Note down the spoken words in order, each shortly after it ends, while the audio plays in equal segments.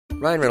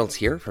Ryan Reynolds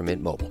here from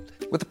Mint Mobile.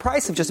 With the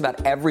price of just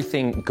about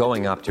everything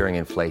going up during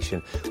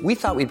inflation, we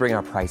thought we'd bring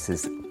our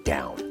prices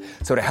down.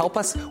 So to help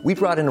us, we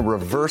brought in a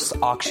reverse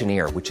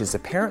auctioneer, which is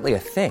apparently a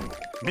thing.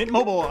 Mint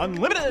Mobile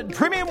Unlimited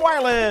Premium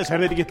Wireless. How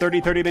to get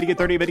 30, 30, bit to get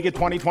 30, bit to get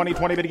 20, 20,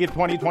 20, bit to get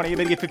 20, 20,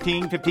 bit to get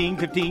 15, 15,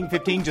 15,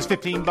 15, just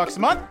 $15 a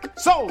month?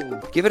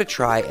 Sold! Give it a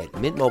try at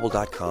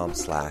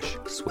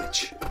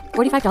mintmobile.com/switch.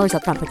 $45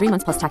 up front for 3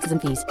 months plus taxes and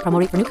fees. Promo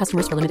rate for new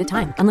customers for limited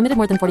time. Unlimited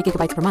more than 40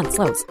 gigabytes per month.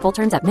 Slows full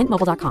terms at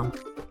mintmobile.com.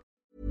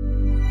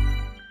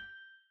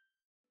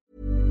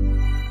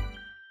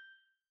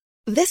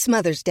 This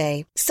Mother's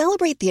Day,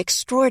 celebrate the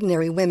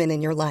extraordinary women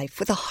in your life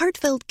with a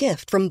heartfelt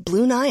gift from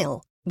Blue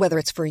Nile. Whether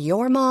it's for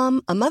your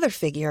mom, a mother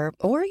figure,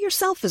 or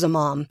yourself as a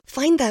mom,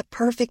 find that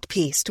perfect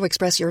piece to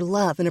express your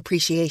love and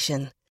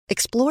appreciation.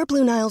 Explore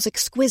Blue Nile's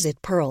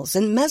exquisite pearls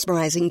and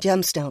mesmerizing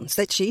gemstones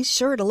that she's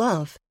sure to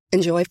love.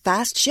 Enjoy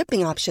fast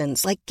shipping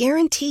options like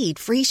guaranteed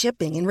free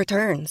shipping and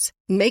returns.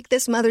 Make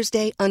this Mother's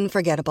Day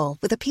unforgettable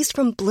with a piece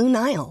from Blue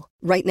Nile.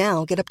 Right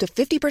now, get up to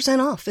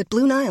 50% off at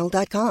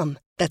BlueNile.com.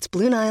 That's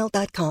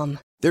BlueNile.com.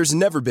 There's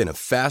never been a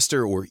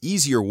faster or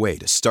easier way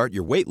to start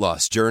your weight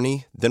loss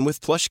journey than with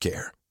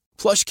PlushCare.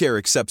 PlushCare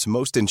accepts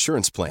most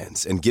insurance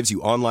plans and gives you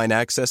online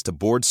access to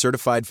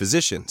board-certified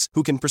physicians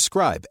who can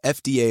prescribe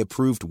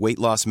FDA-approved weight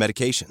loss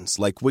medications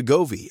like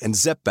Wegovy and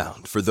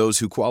Zepbound for those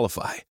who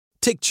qualify.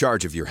 Take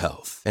charge of your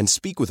health and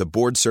speak with a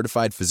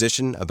board-certified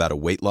physician about a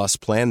weight loss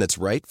plan that's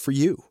right for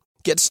you.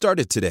 Get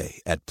started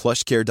today at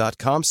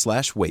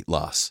plushcare.com/weight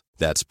loss.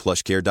 That's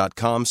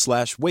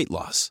plushcare.com/weight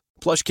loss.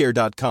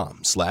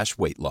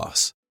 plushcare.com/weight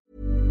loss.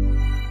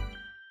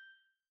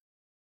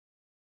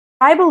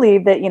 I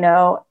believe that,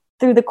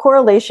 through the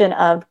correlation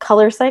of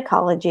color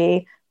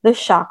psychology, the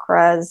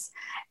chakras,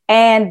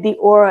 and the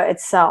aura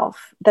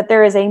itself, that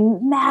there is a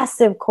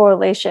massive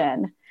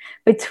correlation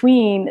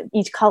between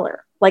each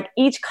color. Like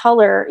each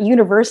color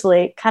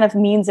universally kind of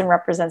means and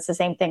represents the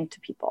same thing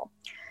to people.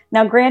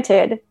 Now,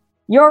 granted,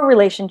 your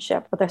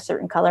relationship with a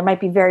certain color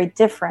might be very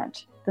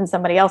different than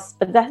somebody else,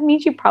 but that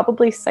means you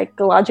probably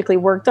psychologically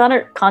worked on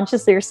it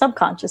consciously or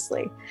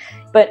subconsciously.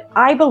 But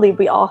I believe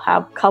we all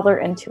have color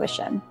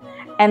intuition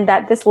and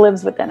that this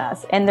lives within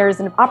us. And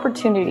there's an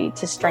opportunity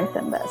to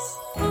strengthen this.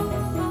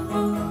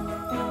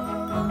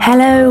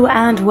 Hello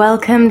and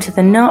welcome to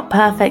the Not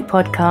Perfect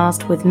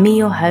podcast with me,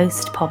 your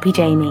host, Poppy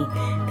Jamie,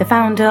 the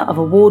founder of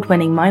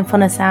award-winning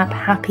mindfulness app,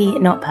 Happy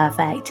Not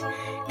Perfect.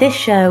 This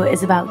show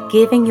is about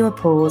giving you a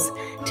pause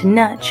to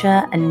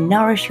nurture and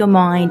nourish your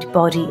mind,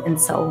 body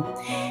and soul.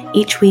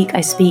 Each week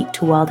I speak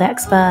to world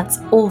experts,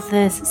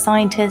 authors,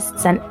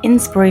 scientists and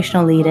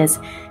inspirational leaders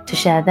to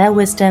share their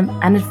wisdom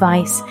and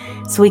advice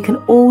so we can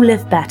all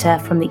live better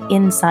from the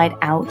inside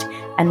out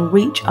and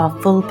reach our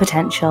full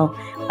potential.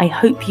 I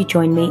hope you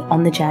join me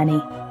on the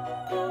journey.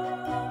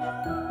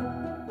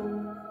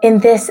 In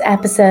this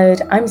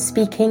episode, I'm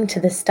speaking to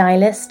the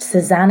stylist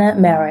Susanna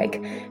Merrick,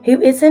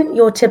 who isn't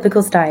your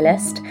typical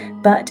stylist,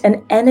 but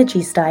an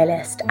energy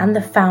stylist and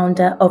the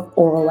founder of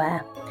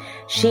AuraWear.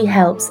 She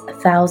helps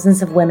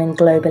thousands of women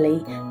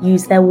globally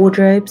use their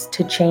wardrobes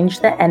to change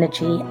their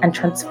energy and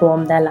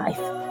transform their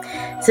life.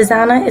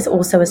 Susanna is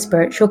also a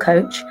spiritual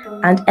coach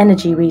and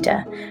energy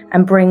reader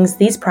and brings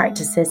these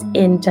practices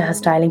into her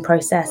styling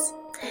process.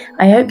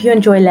 I hope you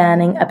enjoy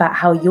learning about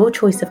how your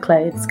choice of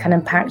clothes can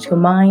impact your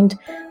mind,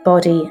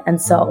 body,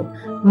 and soul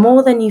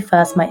more than you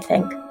first might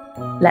think.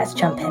 Let's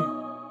jump in.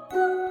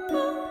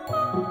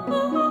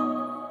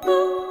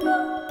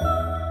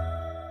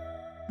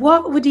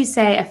 What would you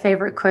say a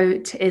favorite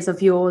quote is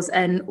of yours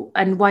and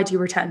why do you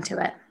return to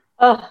it?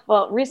 Oh,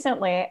 well,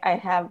 recently I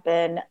have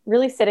been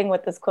really sitting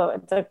with this quote.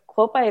 It's a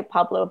quote by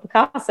Pablo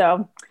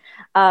Picasso,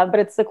 but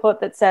it's the quote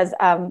that says,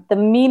 the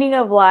meaning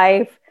of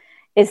life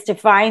is to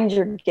find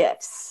your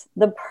gifts.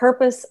 The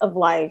purpose of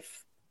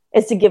life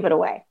is to give it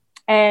away.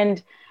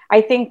 And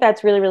I think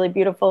that's really, really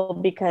beautiful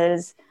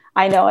because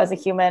I know as a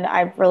human,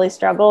 I've really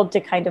struggled to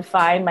kind of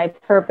find my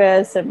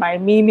purpose and my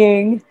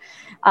meaning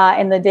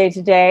in the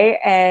day-to-day.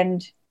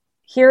 And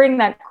hearing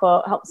that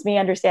quote helps me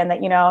understand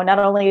that, not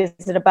only is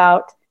it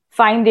about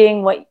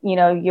finding what,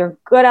 you're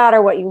good at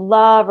or what you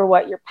love or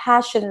what you're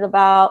passionate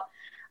about,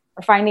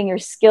 or finding your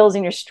skills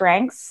and your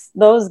strengths,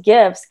 those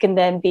gifts can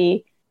then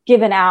be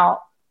given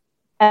out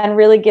and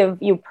really give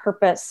you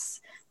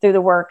purpose through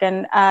the work.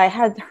 And I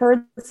had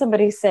heard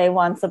somebody say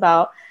once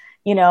about,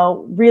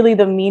 really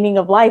the meaning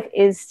of life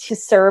is to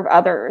serve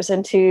others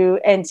and to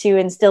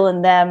instill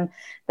in them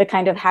the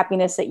kind of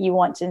happiness that you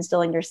want to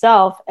instill in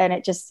yourself. And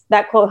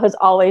that quote has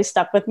always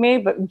stuck with me,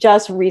 but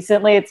just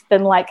recently it's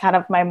been like kind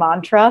of my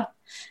mantra,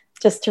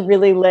 just to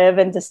really live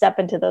and to step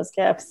into those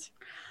gifts.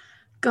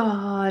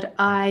 God,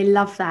 I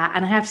love that.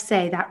 And I have to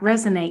say that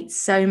resonates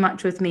so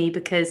much with me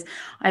because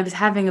I was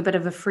having a bit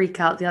of a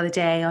freak out the other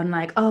day on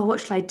like, oh, what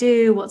shall I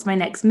do? What's my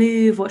next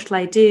move? What shall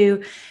I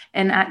do?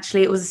 And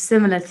actually it was a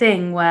similar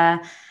thing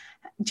where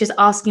just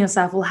asking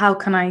yourself, well, how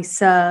can I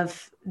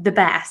serve the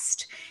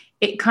best?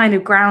 It kind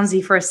of grounds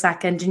you for a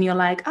second and you're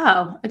like,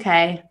 oh,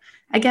 okay.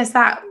 I guess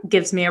that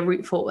gives me a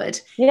route forward.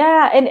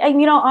 Yeah. And,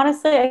 you know,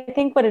 honestly, I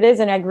think what it is,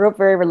 and I grew up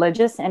very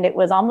religious, and it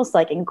was almost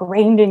like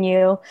ingrained in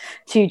you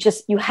to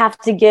just, you have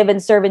to give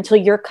and serve until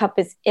your cup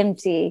is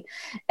empty.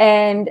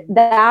 And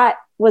that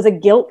was a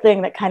guilt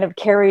thing that kind of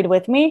carried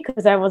with me,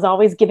 because I was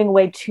always giving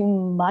away too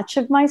much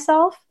of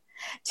myself,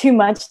 too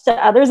much to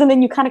others. And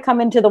then you kind of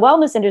come into the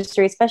wellness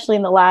industry, especially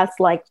in the last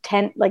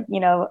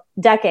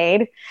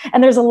decade.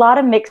 And there's a lot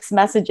of mixed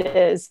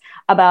messages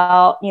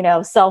about,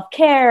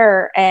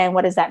 self-care and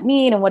what does that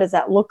mean? And what does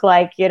that look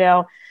like,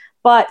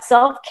 but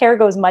self-care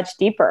goes much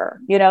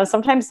deeper.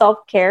 Sometimes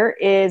self-care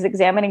is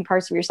examining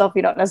parts of yourself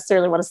you don't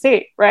necessarily want to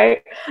see,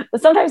 right?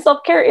 But sometimes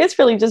self-care is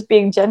really just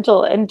being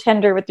gentle and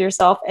tender with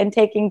yourself and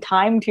taking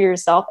time to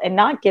yourself and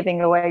not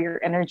giving away your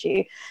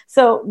energy.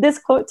 So this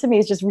quote to me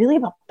is just really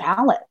about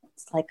balance.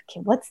 Like, okay,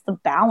 what's the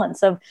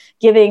balance of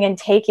giving and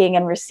taking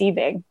and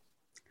receiving?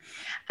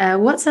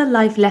 What's a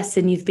life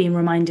lesson you've been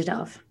reminded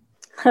of?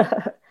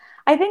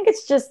 I think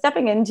it's just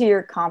stepping into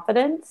your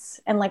confidence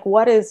and like,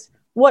 what is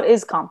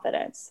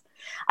confidence?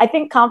 I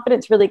think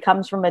confidence really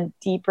comes from a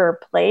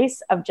deeper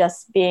place of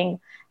just being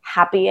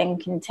happy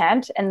and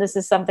content. And this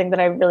is something that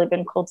I've really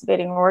been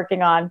cultivating and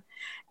working on.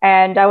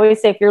 And I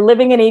always say, if you're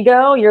living in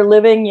ego, you're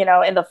living,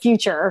 in the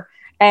future,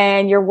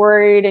 and you're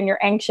worried and you're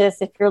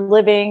anxious. If you're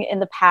living in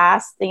the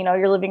past,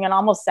 you're living in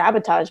almost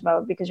sabotage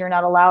mode because you're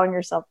not allowing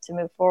yourself to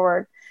move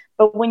forward.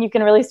 But when you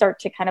can really start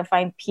to kind of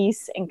find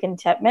peace and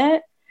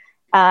contentment,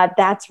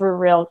 that's where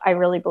I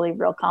really believe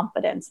real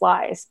confidence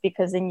lies,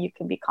 because then you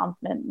can be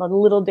confident in the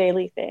little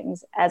daily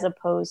things as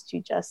opposed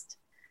to just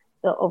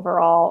the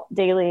overall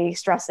daily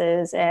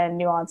stresses and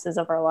nuances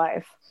of our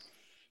life.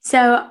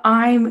 So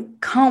I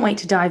can't wait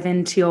to dive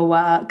into your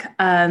work.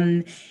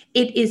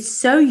 It is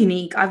so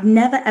unique. I've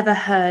never, ever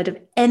heard of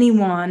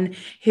anyone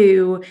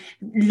who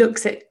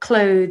looks at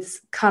clothes,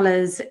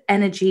 colors,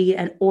 energy,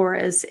 and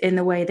auras in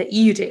the way that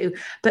you do.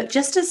 But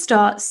just to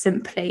start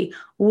simply,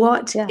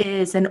 what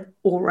is an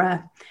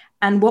aura?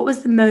 And what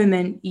was the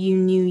moment you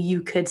knew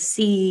you could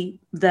see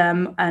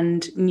them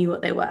and knew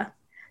what they were?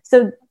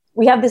 So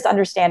we have this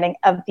understanding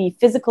of the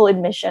physical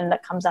emission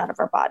that comes out of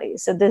our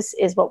bodies. So this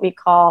is what we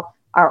call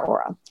our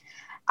aura.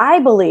 I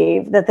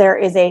believe that there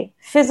is a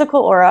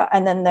physical aura,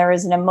 and then there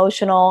is an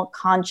emotional,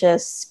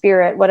 conscious,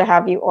 spirit, what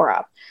have you,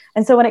 aura.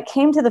 And so when it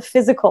came to the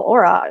physical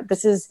aura,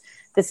 this is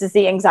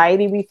the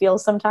anxiety we feel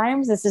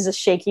sometimes. This is a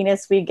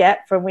shakiness we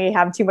get when we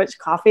have too much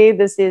coffee.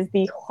 This is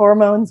the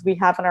hormones we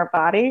have in our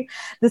body.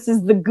 This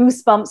is the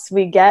goosebumps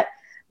we get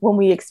when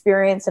we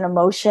experience an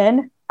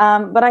emotion.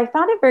 But I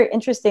found it very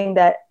interesting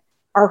that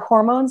our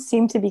hormones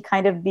seem to be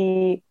kind of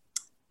the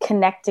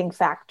connecting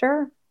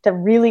factor to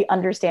really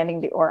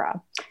understanding the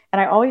aura. And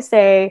I always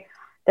say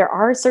there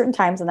are certain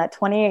times in that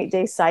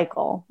 28-day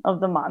cycle of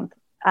the month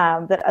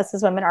that us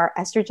as women, our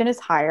estrogen is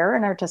higher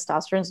and our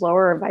testosterone is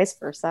lower, or vice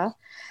versa,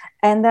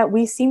 and that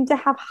we seem to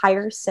have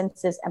higher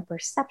senses and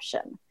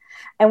perception.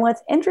 And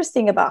what's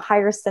interesting about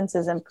higher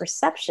senses and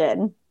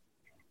perception,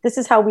 this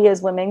is how we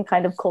as women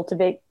kind of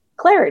cultivate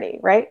clarity,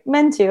 right?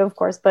 Men too, of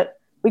course, but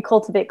we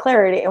cultivate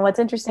clarity. And what's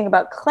interesting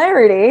about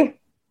clarity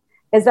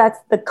is that's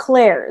the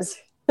clairs.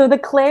 So the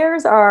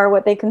clairs are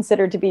what they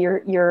consider to be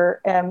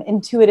your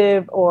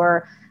intuitive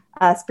or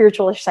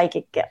spiritual or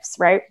psychic gifts,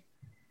 right?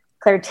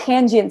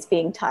 Clairtangience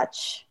being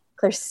touch,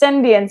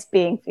 clairsentience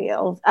being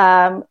feel,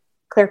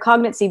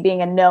 claircognizance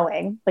being a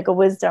knowing, like a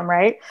wisdom,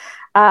 right?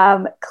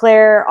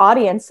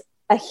 Clairaudience,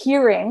 a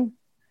hearing,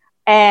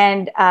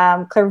 and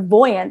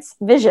clairvoyance,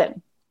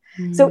 vision.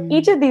 So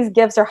each of these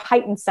gifts are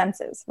heightened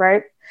senses,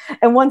 right?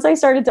 And once I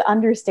started to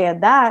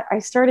understand that, I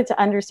started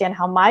to understand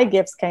how my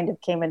gifts kind of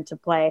came into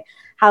play,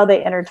 how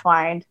they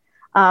intertwined.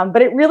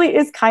 But it really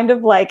is kind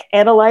of like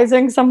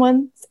analyzing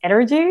someone's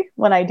energy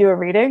when I do a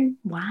reading.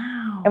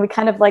 Wow. And we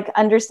kind of like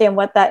understand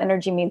what that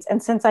energy means.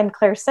 And since I'm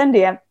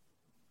clairsentient,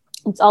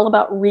 it's all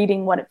about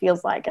reading what it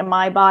feels like and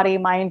my body,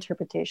 my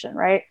interpretation,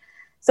 right?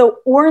 So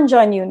orange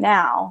on you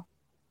now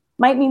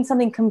might mean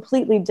something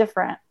completely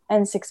different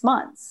in 6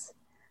 months.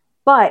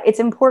 But it's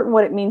important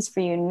what it means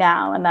for you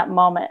now in that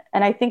moment.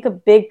 And I think a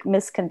big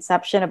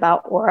misconception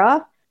about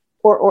aura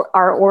or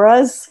our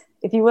auras,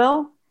 if you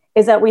will,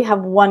 is that we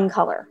have one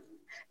color.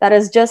 That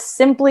is just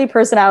simply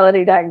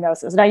personality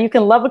diagnosis. Now you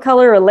can love a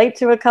color, relate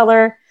to a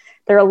color.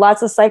 There are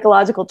lots of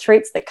psychological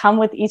traits that come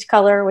with each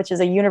color, which is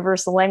a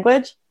universal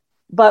language.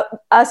 But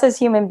us as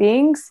human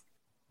beings,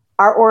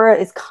 our aura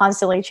is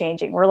constantly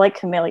changing. We're like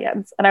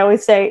chameleons. And I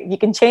always say, if you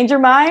can change your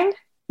mind,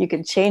 you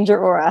can change your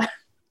aura.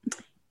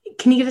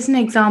 Can you give us an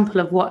example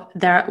of what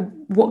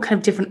kind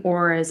of different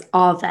auras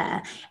are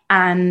there?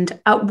 And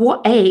at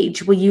what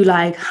age were you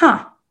like,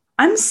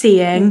 I'm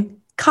seeing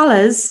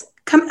colors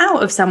come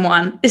out of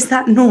someone? Is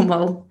that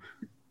normal?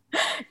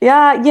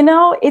 Yeah,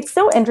 it's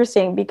so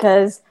interesting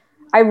because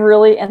I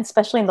really, and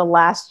especially in the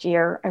last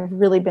year, I've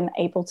really been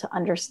able to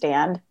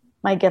understand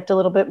my gift a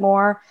little bit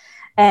more.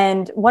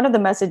 And one of the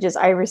messages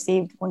I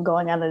received when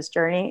going on this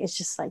journey is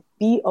just like,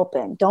 be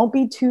open. Don't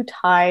be too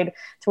tied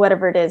to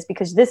whatever it is,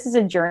 because this is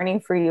a journey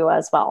for you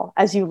as well,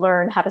 as you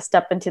learn how to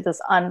step into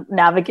this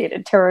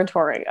unnavigated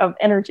territory of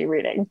energy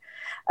reading.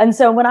 And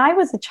so when I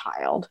was a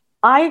child,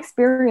 I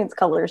experienced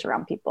colors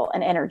around people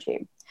and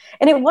energy.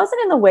 And it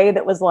wasn't in the way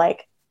that was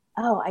like,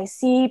 oh, I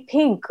see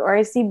pink or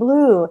I see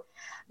blue,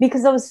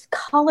 because those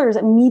colors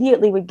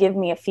immediately would give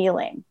me a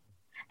feeling.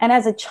 And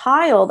as a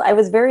child, I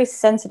was very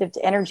sensitive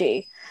to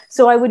energy.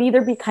 So I would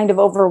either be kind of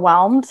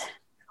overwhelmed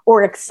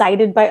or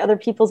excited by other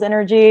people's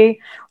energy,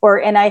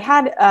 and I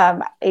had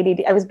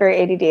ADD. I was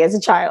very ADD as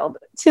a child,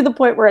 to the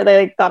point where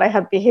they thought I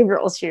had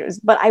behavioral issues.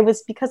 But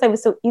because I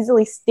was so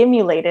easily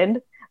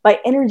stimulated by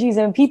energies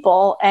and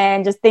people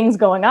and just things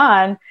going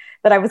on,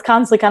 that I was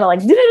constantly kind of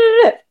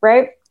like,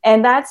 right?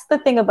 And that's the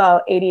thing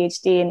about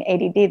ADHD and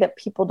ADD that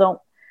people don't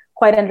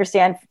quite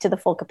understand to the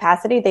full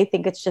capacity. They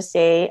think it's just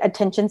a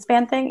attention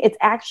span thing. It's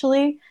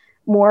actually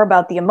more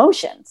about the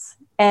emotions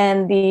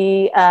and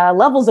the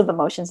levels of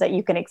emotions that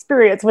you can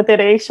experience within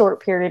a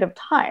short period of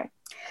time.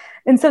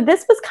 And so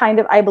this was kind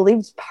of, I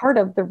believe, part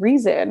of the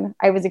reason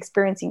I was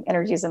experiencing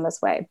energies in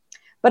this way.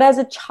 But as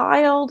a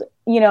child,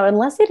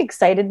 unless it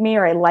excited me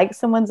or I liked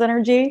someone's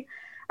energy,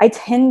 I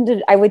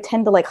would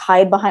tend to like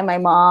hide behind my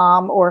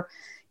mom, or,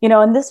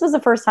 and this was the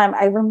first time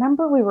I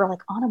remember we were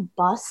like on a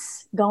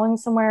bus going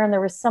somewhere, and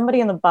there was somebody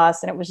in the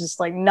bus, and it was just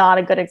like not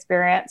a good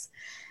experience.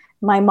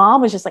 My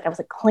mom was just like, I was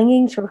like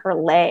clinging to her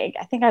leg.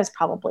 I think I was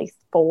probably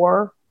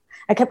 4.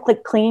 I kept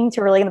like clinging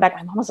to her leg in the back.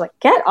 My mom was like,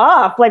 get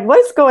off. Like,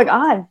 what's going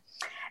on?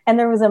 And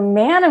there was a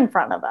man in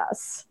front of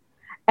us.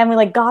 And we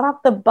like got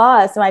off the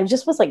bus. And I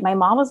just was like, my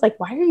mom was like,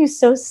 why are you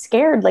so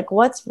scared? Like,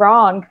 what's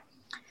wrong?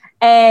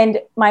 And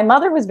my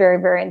mother was very,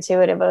 very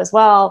intuitive as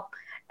well.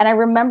 And I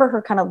remember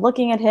her kind of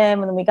looking at him,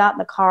 and then we got in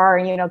the car,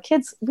 and,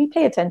 kids, we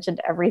pay attention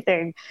to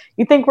everything.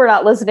 You think we're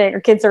not listening, or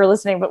kids are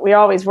listening, but we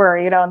always were,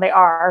 and they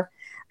are.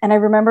 And I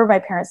remember my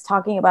parents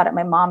talking about it,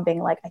 my mom being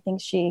like, I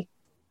think she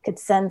could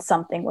sense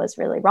something was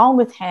really wrong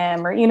with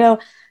him, or,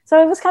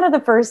 so it was kind of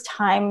the first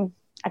time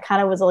I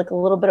kind of was like a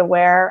little bit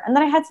aware. And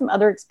then I had some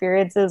other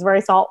experiences where I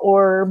saw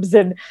orbs,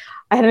 and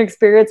I had an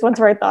experience once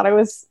where I thought I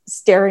was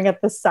staring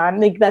at the sun.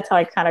 Like, that's how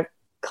I kind of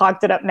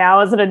cocked it up now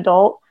as an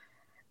adult.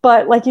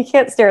 But like, you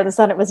can't stare at the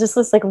sun. It was just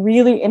this like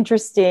really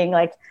interesting,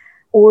 like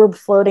orb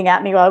floating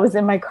at me while I was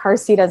in my car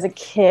seat as a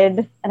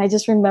kid. And I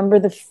just remember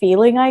the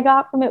feeling I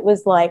got from it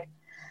was like,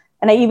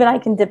 and I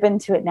can dip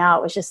into it now.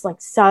 It was just like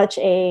such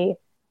a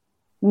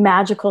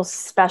magical,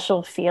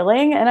 special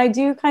feeling. And I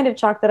do kind of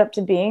chalk that up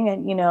to being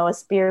a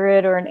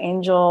spirit or an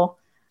angel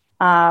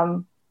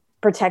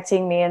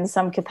protecting me in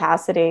some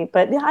capacity.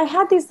 But yeah, I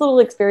had these little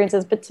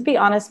experiences. But to be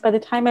honest, by the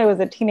time I was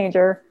a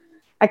teenager,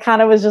 I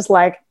kind of was just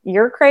like,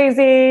 you're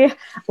crazy.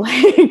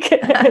 Like,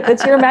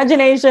 it's your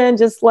imagination.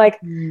 Just like,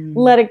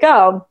 let it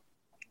go.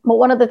 But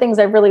one of the things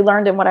I really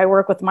learned in what I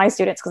work with my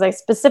students, because I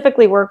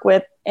specifically work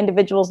with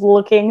individuals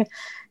looking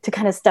to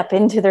kind of step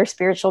into their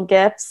spiritual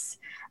gifts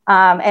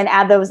and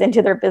add those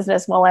into their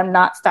business while I'm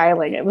not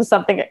styling. It was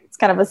something, it's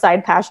kind of a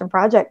side passion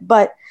project.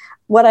 But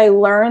what I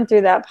learned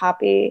through that,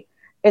 Poppy,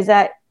 is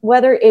that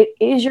whether it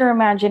is your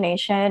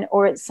imagination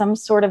or it's some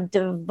sort of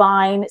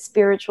divine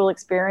spiritual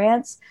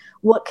experience,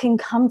 what can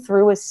come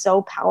through is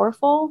so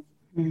powerful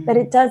that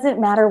it doesn't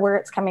matter where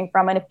it's coming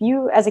from. And if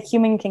you as a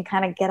human can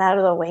kind of get out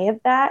of the way of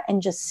that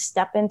and just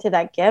step into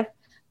that gift,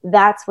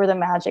 that's where the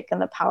magic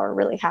and the power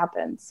really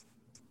happens.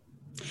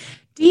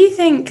 Do you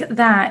think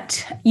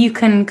that you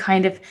can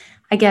kind of,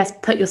 I guess,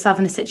 put yourself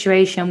in a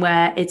situation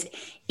where it's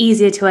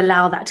easier to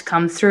allow that to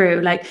come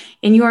through? Like,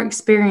 in your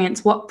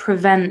experience, what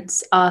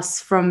prevents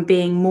us from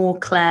being more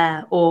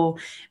clair or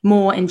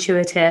more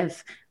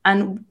intuitive?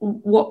 And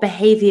what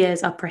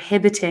behaviors are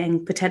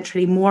prohibiting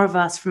potentially more of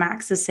us from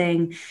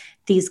accessing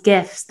these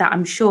gifts that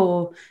I'm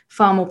sure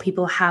far more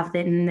people have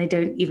than they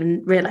don't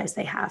even realize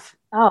they have?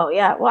 Oh,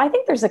 yeah. Well, I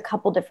think there's a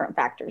couple different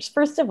factors.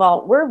 First of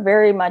all, we're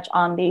very much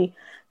on the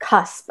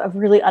cusp of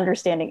really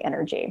understanding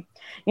energy.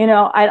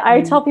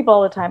 I tell people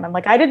all the time, I'm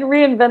like, I didn't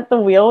reinvent the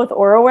wheel with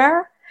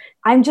AuraWear.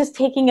 I'm just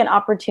taking an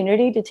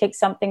opportunity to take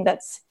something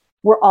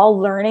we're all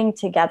learning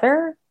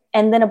together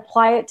and then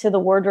apply it to the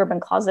wardrobe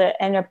and closet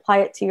and apply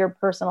it to your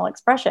personal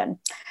expression.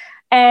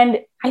 And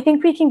I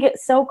think we can get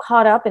so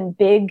caught up in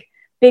big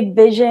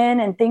vision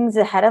and things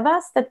ahead of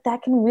us that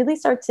can really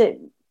start to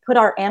put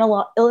our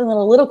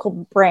analytical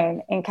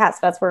brain in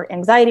cast. That's where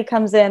anxiety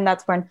comes in.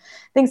 That's when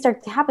things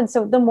start to happen.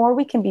 So the more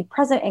we can be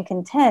present and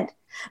content,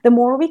 the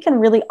more we can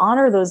really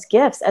honor those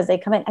gifts as they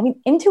come in. I mean,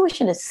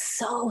 intuition is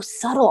so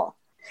subtle.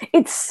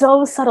 It's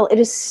so subtle. It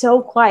is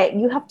so quiet.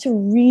 You have to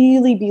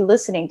really be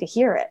listening to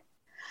hear it.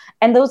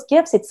 And those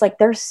gifts, it's like,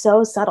 they're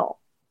so subtle.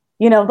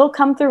 They'll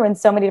come through in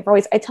so many different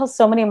ways. I tell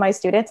so many of my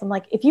students, I'm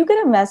like, if you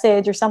get a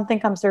message or something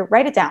comes through,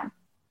 write it down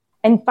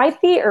and fight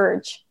the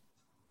urge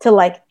to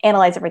like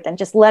analyze everything.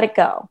 Just let it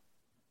go,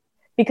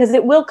 because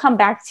it will come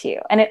back to you,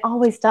 and it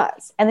always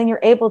does. And then you're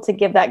able to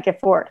give that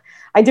gift forward.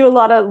 I do a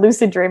lot of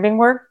lucid dreaming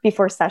work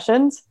before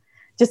sessions,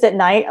 just at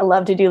night. I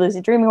love to do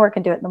lucid dreaming work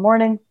and do it in the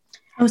morning.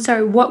 Oh,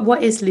 sorry.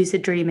 What is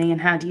lucid dreaming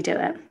and how do you do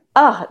it?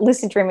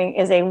 Lucid dreaming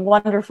is a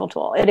wonderful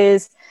tool. It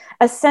is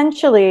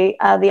essentially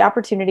the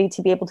opportunity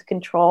to be able to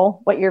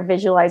control what you're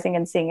visualizing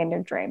and seeing in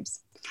your dreams.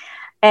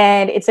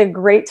 And it's a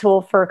great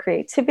tool for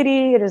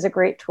creativity. It is a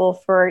great tool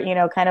for,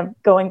 kind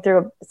of going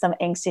through some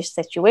anxious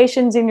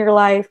situations in your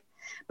life.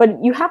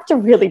 But you have to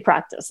really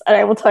practice. And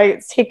I will tell you,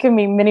 it's taken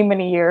me many,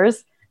 many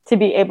years to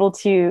be able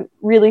to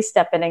really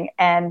step in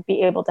and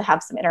be able to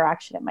have some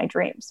interaction in my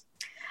dreams.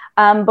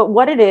 But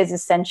what it is,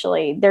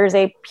 essentially, there's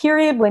a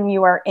period when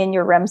you are in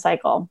your REM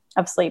cycle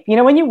of sleep.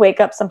 When you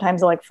wake up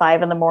sometimes at like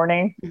 5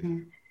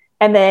 a.m,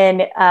 and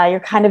then you're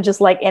kind of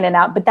just like in and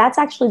out, but that's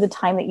actually the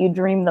time that you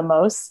dream the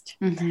most.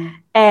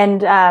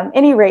 And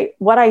any rate,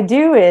 what I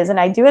do is, and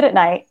I do it at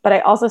night, but I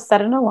also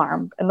set an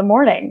alarm in the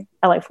morning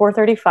at like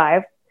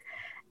 4:35.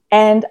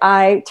 And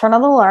I turn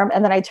on the alarm,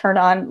 and then I turn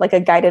on like a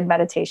guided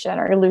meditation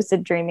or a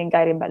lucid dreaming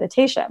guided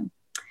meditation.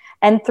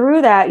 And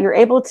through that, you're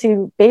able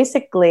to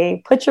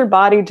basically put your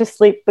body to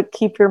sleep, but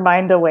keep your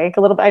mind awake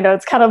a little bit. I know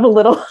it's kind of a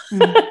little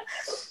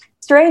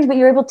strange, but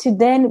you're able to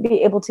then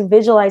be able to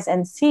visualize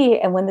and see.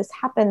 And when this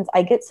happens,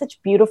 I get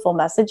such beautiful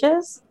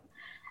messages,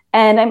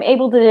 and I'm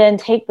able to then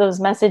take those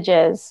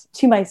messages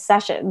to my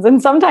sessions.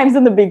 And sometimes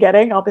in the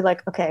beginning, I'll be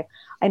like, okay,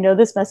 I know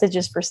this message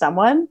is for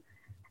someone.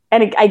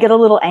 And I get a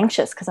little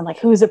anxious because I'm like,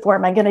 who is it for?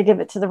 Am I going to give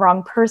it to the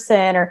wrong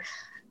person?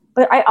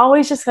 But I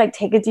always just like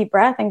take a deep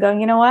breath and go,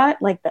 you know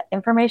what? Like the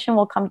information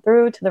will come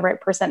through to the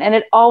right person. And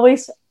it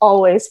always,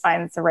 always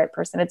finds the right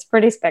person. It's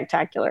pretty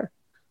spectacular.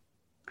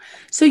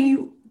 So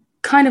you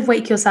kind of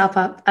wake yourself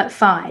up at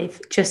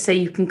 5 just so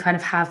you can kind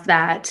of have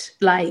that,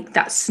 like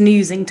that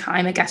snoozing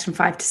time, I guess, from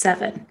 5 to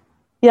 7.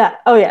 Yeah.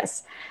 Oh,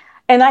 yes.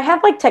 And I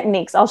have like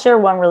techniques. I'll share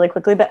one really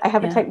quickly, but I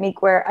have a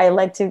technique where I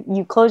like to,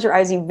 you close your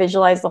eyes, you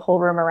visualize the whole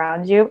room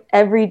around you,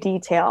 every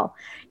detail,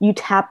 you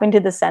tap into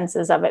the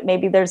senses of it.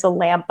 Maybe there's a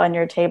lamp on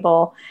your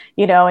table,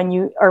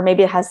 or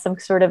maybe it has some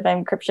sort of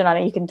encryption on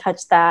it. You can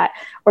touch that,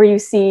 or you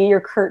see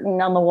your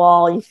curtain on the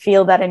wall, you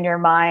feel that in your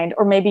mind,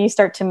 or maybe you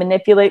start to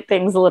manipulate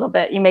things a little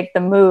bit, you make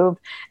them move.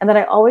 And then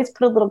I always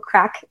put a little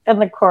crack in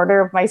the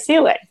corner of my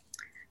ceiling.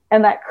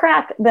 And that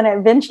crack, then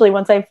eventually,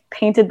 once I've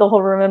painted the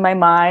whole room in my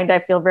mind, I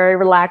feel very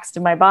relaxed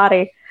in my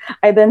body.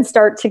 I then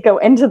start to go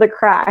into the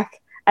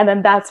crack. And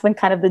then that's when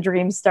kind of the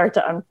dreams start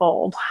to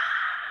unfold.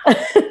 Wow.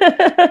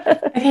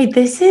 Okay,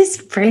 this is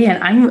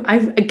brilliant.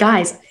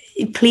 Guys,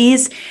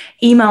 please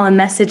email and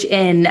message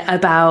in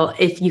about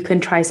if you can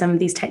try some of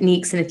these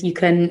techniques and if you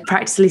can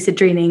practice lucid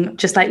dreaming,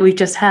 just like we've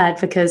just heard,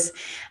 because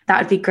that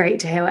would be great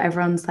to hear what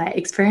everyone's like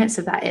experience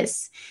of that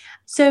is.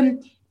 So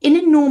in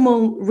a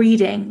normal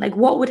reading, like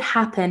what would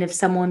happen if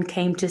someone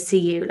came to see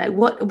you? Like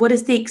what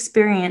is the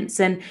experience,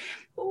 and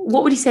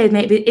what would you say,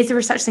 maybe, is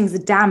there such thing as a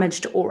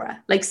damaged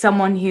aura? Like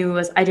someone who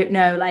was, I don't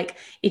know, like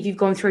if you've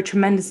gone through a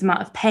tremendous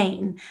amount of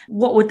pain,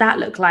 what would that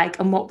look like?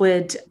 And what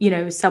would,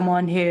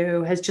 someone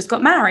who has just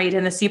got married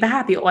and they're super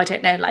happy, or I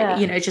don't know,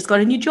 like, just got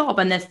a new job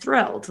and they're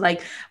thrilled.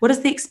 Like, what is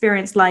the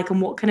experience like,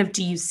 and what kind of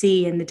do you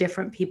see in the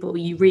different people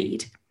you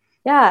read?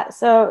 Yeah.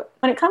 So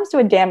when it comes to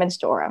a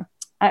damaged aura,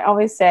 I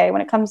always say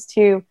when it comes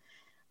to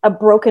a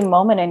broken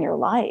moment in your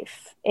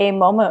life, a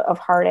moment of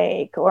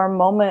heartache, or a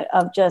moment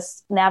of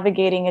just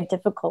navigating a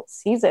difficult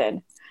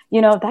season,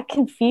 that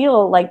can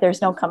feel like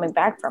there's no coming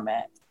back from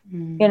it,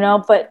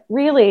 but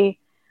really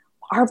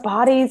our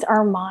bodies,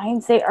 our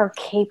minds, they are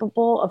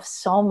capable of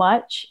so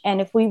much.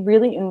 And if we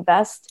really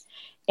invest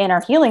in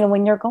our healing, and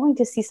when you're going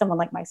to see someone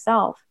like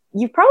myself,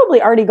 you've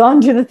probably already gone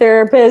to the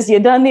therapist,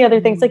 you've done the other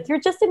things, like you're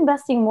just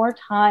investing more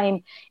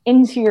time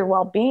into your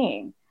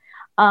well-being.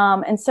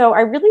 And so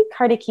I really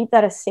try to keep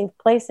that a safe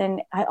place.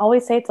 And I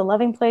always say it's a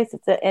loving place.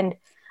 It's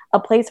a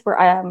place where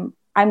I'm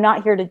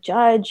not here to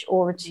judge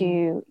or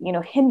to,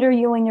 hinder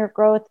you in your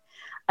growth.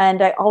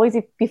 And I always,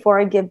 before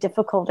I give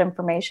difficult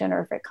information,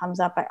 or if it comes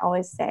up, I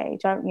always say,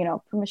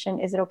 permission,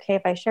 is it okay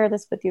if I share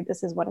this with you?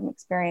 This is what I'm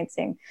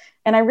experiencing.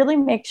 And I really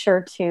make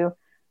sure to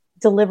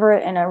deliver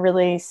it in a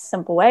really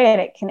simple way.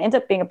 And it can end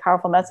up being a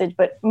powerful message.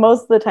 But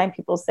most of the time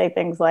people say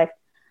things like,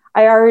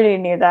 I already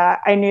knew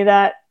that. I knew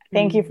that.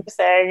 Thank you for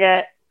saying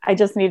it. I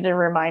just needed a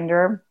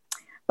reminder.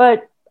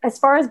 But as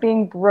far as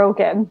being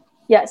broken,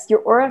 yes, your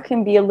aura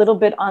can be a little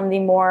bit on the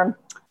more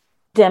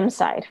dim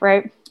side,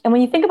 right? And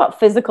when you think about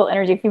physical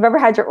energy, if you've ever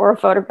had your aura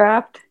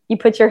photographed, you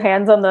put your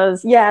hands on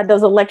those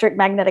electric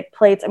magnetic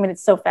plates. I mean,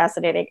 it's so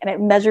fascinating. And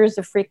it measures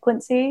the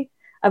frequency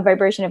of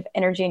vibration of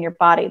energy in your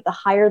body. The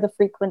higher the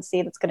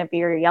frequency, that's going to be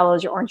your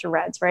yellows, your orange, your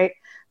reds, right?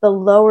 The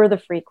lower the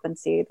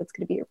frequency, that's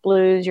going to be your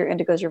blues, your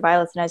indigos, your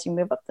violets. And as you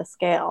move up the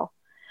scale.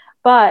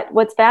 But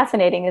what's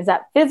fascinating is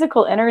that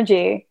physical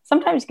energy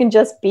sometimes can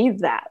just be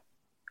that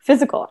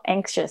physical,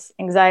 anxious,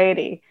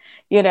 anxiety,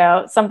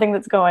 something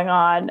that's going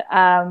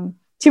on,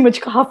 too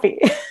much coffee.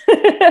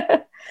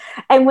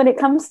 And when it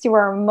comes to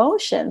our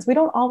emotions, we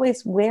don't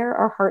always wear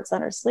our hearts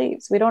on our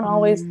sleeves. We don't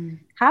always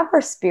have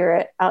our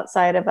spirit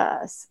outside of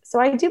us.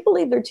 So I do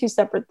believe they're two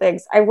separate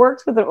things. I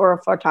worked with an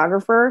aura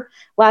photographer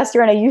last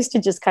year, and I used to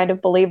just kind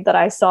of believe that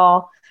I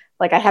saw,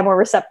 like I had more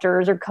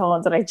receptors or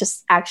cones, and I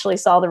just actually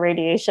saw the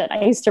radiation.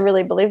 I used to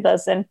really believe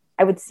this. And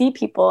I would see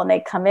people and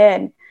they'd come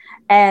in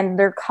and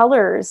their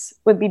colors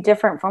would be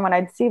different from when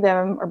I'd see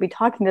them or be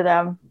talking to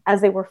them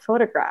as they were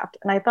photographed.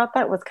 And I thought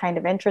that was kind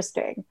of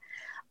interesting.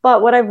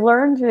 But what I've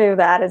learned through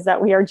that is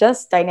that we are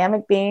just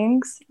dynamic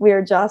beings. We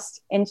are just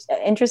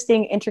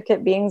interesting,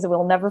 intricate beings, and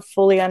we'll never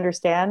fully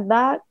understand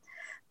that.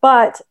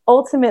 But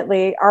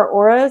ultimately, our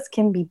auras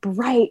can be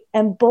bright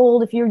and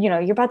bold if you're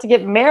about to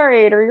get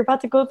married or you're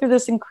about to go through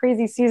this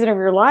crazy season of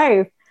your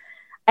life.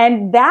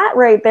 And that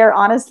right there,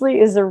 honestly,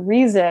 is the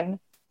reason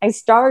I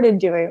started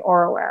doing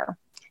AuraWear,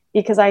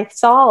 because I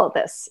saw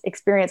this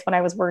experience when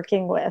I was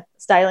working with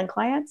styling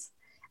clients.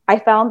 I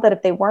found that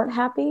if they weren't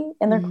happy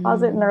in their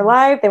closet, in their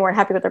life, they weren't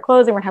happy with their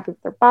clothes, they weren't happy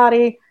with their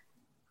body,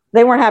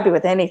 they weren't happy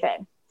with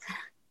anything.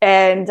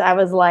 And I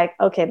was like,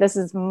 okay, this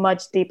is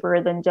much deeper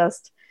than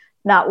just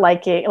not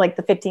liking like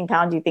the 15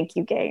 pounds you think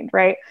you gained,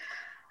 right?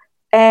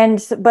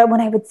 But when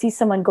I would see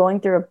someone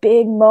going through a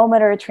big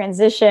moment or a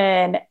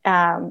transition,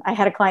 I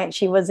had a client,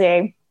 she was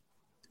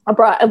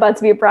about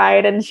to be a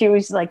bride, and she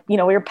was like, we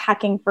were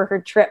packing for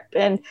her trip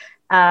and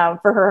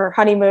for her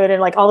honeymoon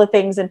and like all the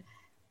things. And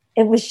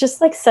it was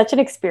just like such an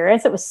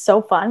experience. It was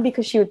so fun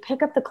because she would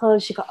pick up the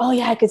clothes. She'd go, oh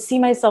yeah, I could see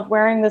myself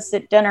wearing this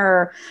at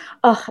dinner.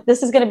 Oh,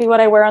 this is going to be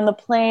what I wear on the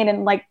plane.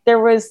 And like, there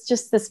was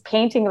just this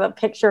painting of a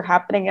picture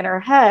happening in her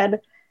head.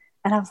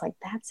 And I was like,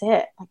 that's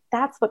it. Like,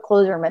 that's what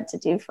clothes are meant to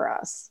do for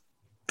us.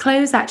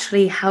 Clothes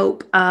actually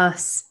help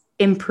us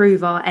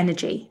improve our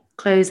energy.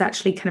 Clothes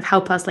actually kind of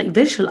help us like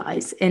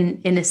visualize in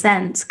a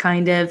sense,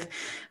 kind of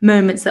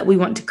moments that we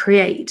want to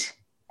create.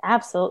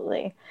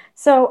 Absolutely.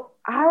 So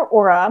our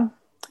aura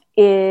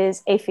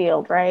is a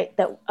field, right?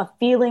 That of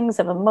feelings,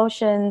 of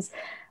emotions.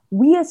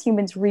 We as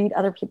humans read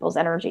other people's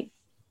energy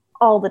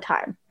all the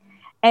time.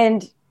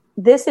 And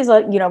this is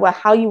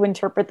how you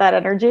interpret that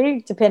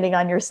energy, depending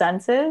on your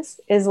senses,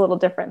 is a little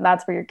different. And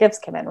that's where your gifts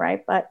come in,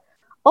 right? But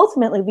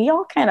ultimately, we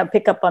all kind of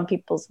pick up on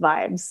people's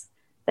vibes,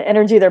 the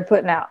energy they're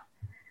putting out,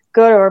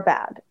 good or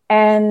bad.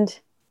 And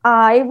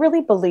I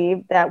really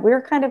believe that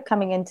we're kind of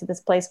coming into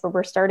this place where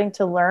we're starting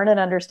to learn and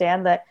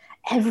understand that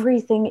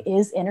everything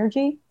is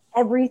energy.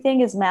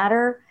 Everything is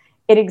matter.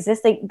 It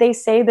exists. They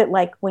say that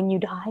like when you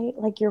die,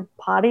 like your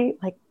body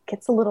like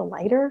gets a little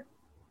lighter.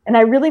 And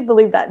I really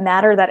believe that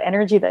matter, that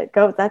energy that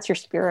goes, that's your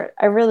spirit.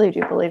 I really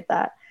do believe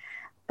that.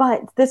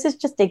 But this is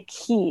just a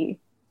key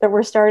that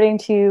we're starting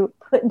to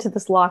put into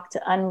this lock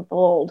to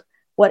unfold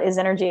what is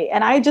energy.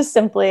 And I just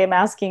simply am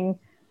asking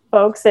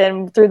folks,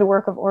 and through the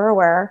work of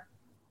AuraWear,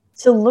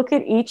 to look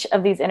at each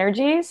of these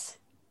energies,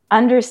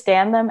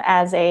 understand them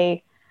as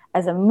a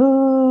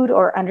mood,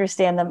 or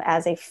understand them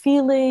as a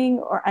feeling,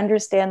 or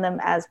understand them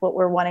as what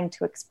we're wanting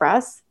to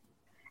express,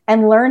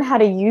 and learn how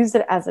to use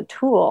it as a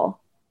tool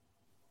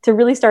to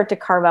really start to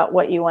carve out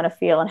what you want to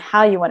feel and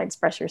how you want to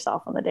express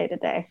yourself on the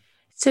day-to-day.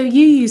 So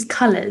you use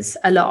colors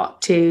a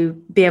lot to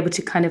be able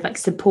to kind of like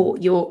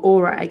support your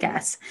aura, I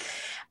guess.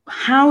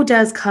 How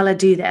does color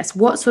do this?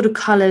 What sort of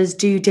colors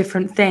do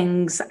different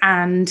things?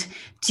 And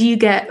do you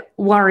get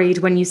worried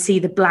when you see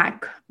the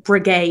black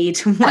brigade?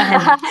 And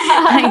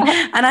I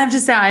have to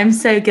say, I'm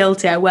so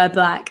guilty. I wear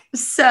black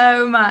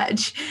so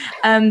much.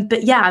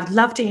 But yeah, I'd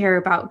love to hear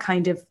about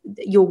kind of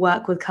your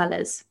work with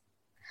colors.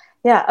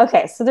 Yeah.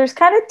 Okay. So there's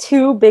kind of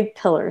two big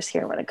pillars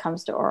here when it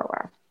comes to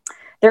AuraWear.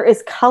 There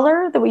is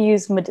color that we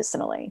use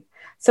medicinally.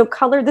 So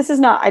color,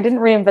 I didn't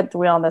reinvent the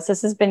wheel on this.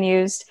 This has been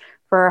used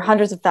for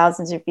hundreds of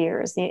thousands of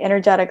years, the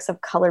energetics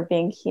of color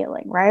being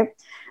healing, right?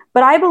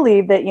 But I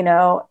believe that,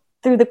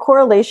 through the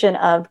correlation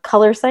of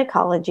color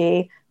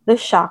psychology, the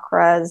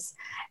chakras,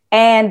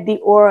 and the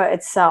aura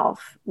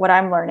itself, what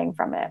I'm learning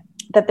from it,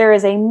 that there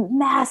is a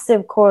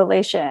massive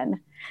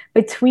correlation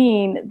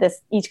between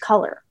each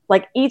color.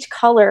 Like each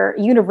color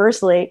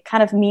universally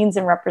kind of means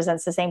and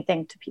represents the same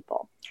thing to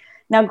people.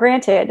 Now,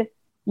 granted,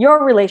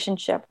 your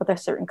relationship with a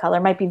certain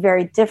color might be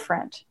very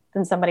different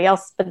than somebody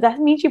else, but that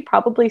means you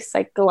probably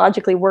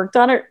psychologically worked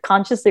on it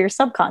consciously or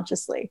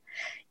subconsciously.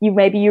 You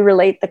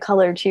relate the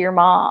color to your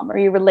mom, or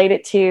you relate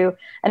it to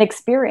an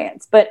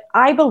experience. But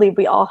I believe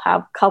we all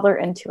have color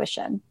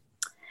intuition,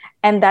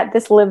 and that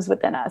this lives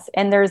within us.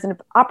 And there's an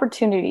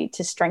opportunity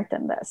to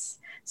strengthen this.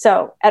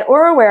 So at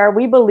AuraWear,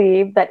 we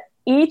believe that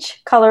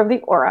each color of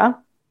the aura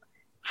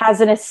has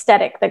an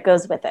aesthetic that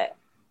goes with it.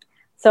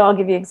 So I'll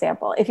give you an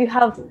example. If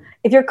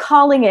you're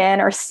calling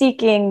in or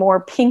seeking more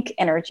pink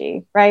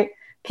energy, right?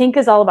 Pink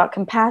is all about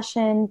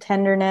compassion,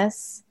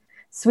 tenderness,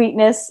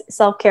 sweetness,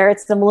 self-care.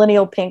 It's the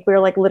millennial pink. We're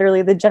like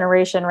literally the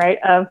generation, right,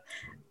 of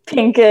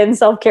pink and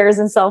self-cares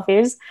and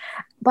selfies.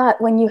 But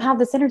when you have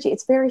this energy,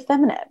 it's very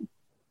feminine.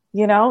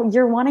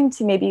 You're wanting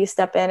to maybe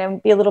step in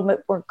and be a little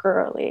bit more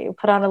girly,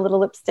 put on a little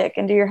lipstick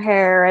and do your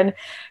hair and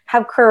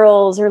have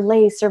curls or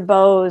lace or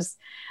bows.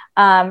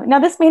 Now,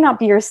 this may not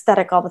be your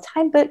aesthetic all the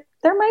time, but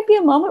there might be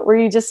a moment where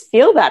you just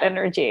feel that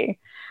energy.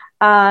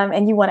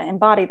 And you want to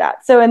embody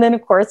that. So, and then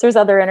of course, there's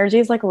other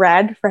energies like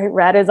red, right?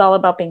 Red is all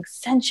about being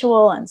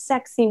sensual and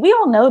sexy. We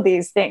all know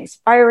these things,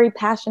 fiery,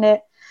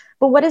 passionate.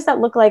 But what does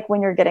that look like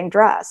when you're getting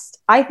dressed?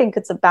 I think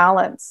it's a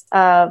balance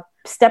of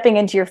stepping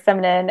into your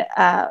feminine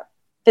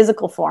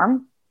physical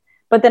form,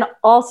 but then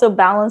also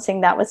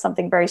balancing that with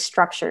something very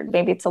structured.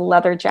 Maybe it's a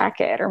leather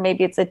jacket, or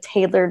maybe it's a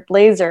tailored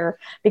blazer,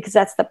 because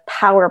that's the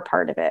power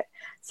part of it.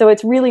 So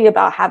it's really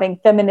about having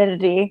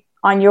femininity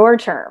on your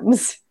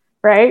terms,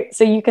 right?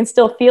 So you can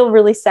still feel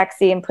really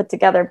sexy and put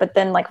together, but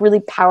then like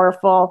really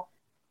powerful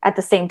at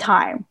the same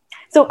time.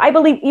 So I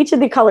believe each of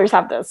the colors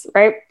have this,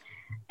 right?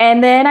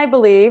 And then I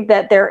believe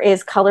that there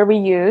is color we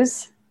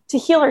use to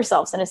heal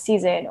ourselves in a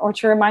season or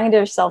to remind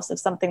ourselves of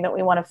something that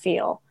we want to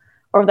feel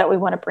or that we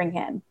want to bring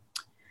in.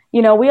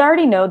 You know, we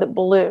already know that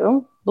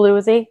blue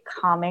is a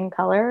calming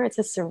color. It's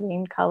a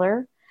serene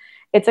color.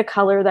 It's a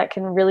color that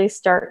can really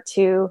start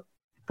to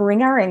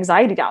bring our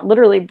anxiety down,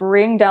 literally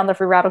bring down the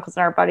free radicals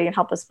in our body and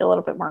help us feel a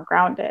little bit more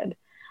grounded.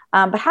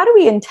 But how do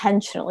we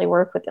intentionally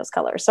work with those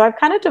colors? So I've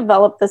kind of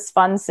developed this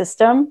fun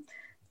system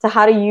to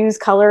how to use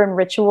color and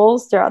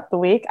rituals throughout the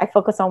week. I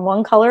focus on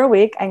one color a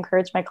week. I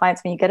encourage my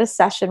clients, when you get a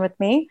session with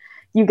me,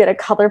 you get a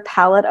color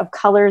palette of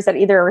colors that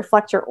either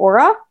reflect your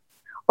aura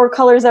or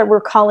colors that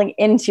we're calling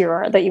into your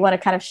aura that you want to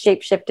kind of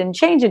shape shift and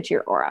change into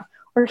your aura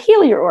or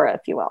heal your aura,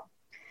 if you will.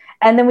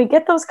 And then we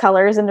get those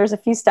colors and there's a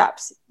few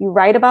steps. You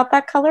write about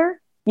that color.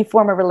 You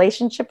form a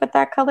relationship with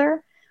that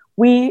color.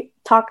 We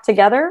talk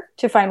together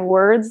to find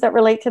words that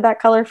relate to that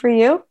color for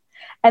you.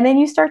 And then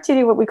you start to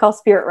do what we call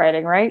spirit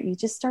writing, right? You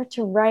just start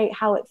to write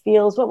how it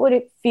feels. What would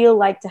it feel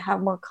like to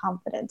have more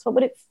confidence? What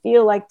would it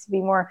feel like to be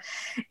more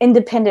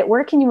independent?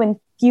 Where can you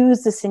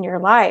infuse this in your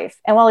life?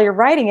 And while you're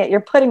writing it,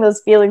 you're putting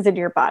those feelings into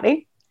your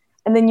body.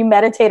 And then you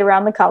meditate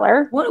around the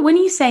color. When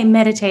you say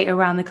meditate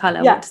around the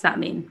color, What does that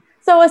mean?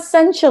 So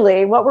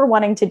essentially what we're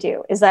wanting to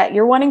do is that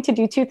you're wanting to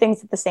do two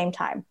things at the same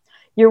time.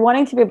 You're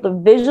wanting to be able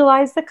to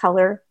visualize the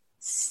color,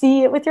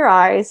 see it with your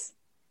eyes,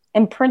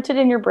 imprint it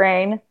in your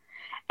brain,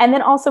 and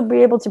then also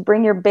be able to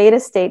bring your beta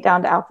state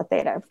down to alpha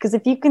theta. Because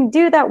if you can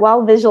do that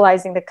while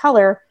visualizing the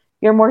color,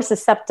 you're more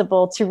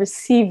susceptible to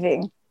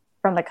receiving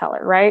from the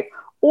color, right?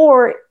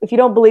 Or if you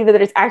don't believe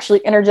that it's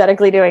actually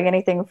energetically doing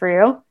anything for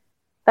you,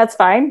 that's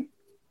fine.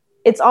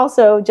 It's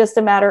also just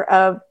a matter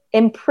of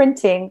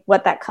imprinting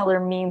what that color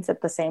means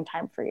at the same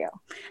time for you.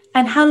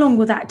 And how long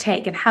will that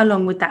take? And how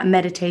long would that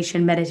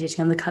meditating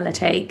on the color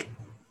take?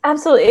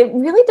 Absolutely. It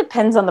really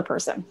depends on the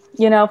person.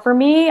 You know, for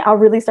me, I'll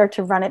really start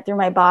to run it through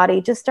my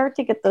body, just start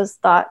to get those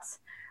thoughts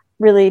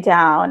really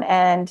down.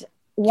 And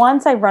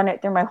once I run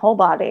it through my whole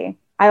body,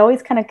 I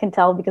always kind of can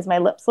tell because my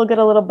lips will get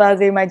a little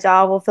buzzy, my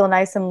jaw will feel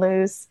nice and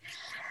loose.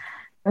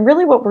 And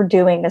really what we're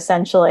doing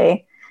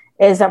essentially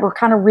is that we're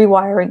kind of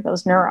rewiring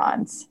those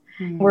neurons.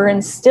 Mm-hmm. We're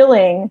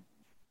instilling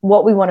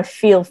what we want to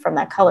feel from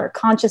that color,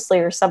 consciously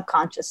or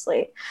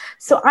subconsciously.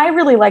 So I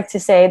really like to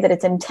say that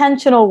it's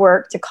intentional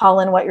work to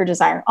call in what you're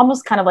desiring,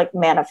 almost kind of like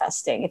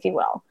manifesting, if you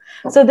will.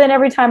 So then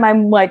every time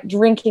I'm like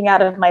drinking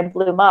out of my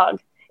blue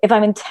mug, if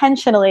I'm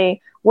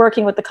intentionally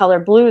working with the color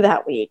blue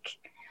that week,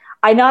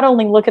 I not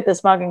only look at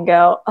this mug and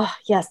go, oh,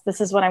 yes,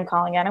 this is what I'm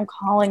calling in. I'm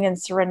calling in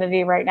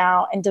serenity right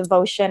now and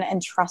devotion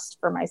and trust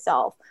for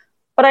myself.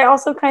 But I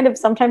also kind of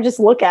sometimes just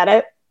look at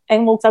it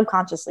and will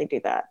subconsciously do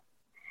that.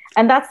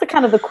 And that's the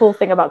kind of the cool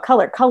thing about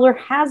color. Color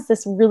has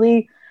this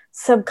really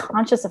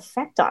subconscious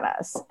effect on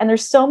us. And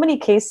there's so many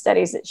case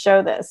studies that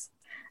show this.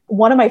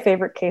 One of my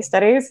favorite case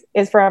studies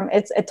is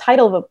it's a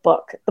title of a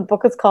book. The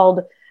book is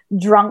called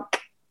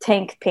Drunk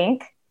Tank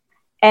Pink.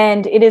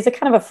 And it is a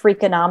kind of a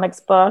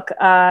freakonomics book,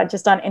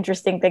 just on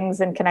interesting things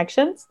and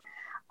connections.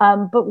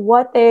 But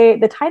what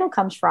the title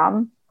comes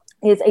from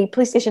is a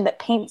police station that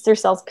painted their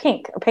cells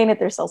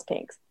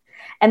pinks.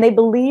 And they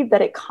believe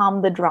that it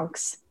calmed the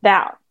drunks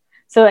down.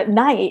 So at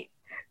night,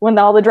 when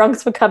all the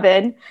drunks would come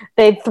in,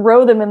 they'd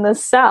throw them in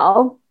this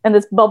cell, in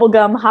this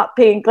bubblegum hot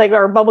pink,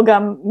 or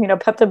bubblegum,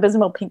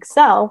 Pepto-Bismol pink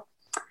cell.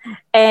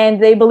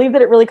 And they believe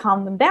that it really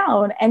calmed them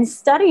down. And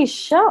studies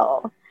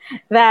show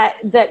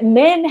that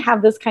men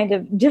have this kind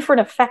of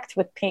different effect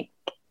with pink.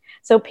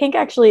 So pink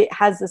actually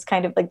has this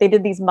kind of, they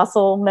did these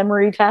muscle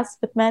memory tests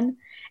with men,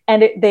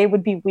 and they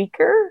would be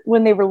weaker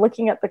when they were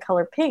looking at the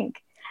color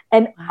pink.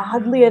 And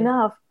oddly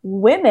enough,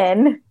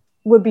 women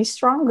would be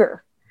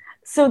stronger.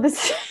 So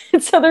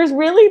there's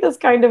really this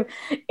kind of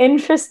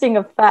interesting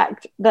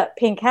effect that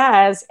pink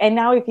has. And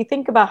now if you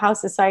think about how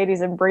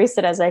society's embraced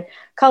it as a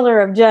color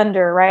of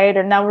gender, right?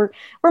 And now we're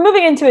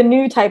moving into a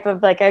new type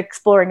of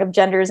exploring of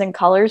genders and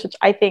colors, which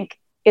I think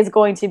is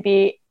going to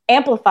be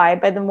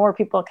amplified by the more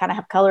people kind of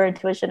have color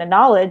intuition and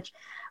knowledge.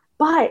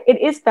 But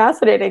it is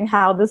fascinating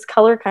how this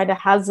color kind of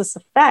has this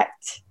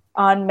effect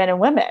on men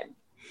and women.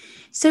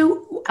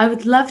 So I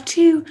would love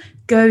to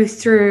go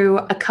through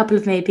a couple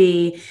of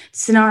maybe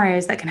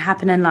scenarios that can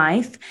happen in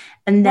life,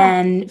 and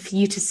then for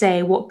you to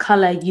say what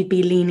color you'd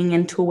be leaning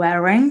into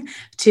wearing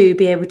to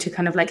be able to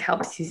kind of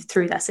help you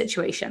through that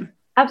situation.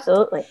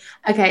 Absolutely.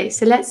 Okay,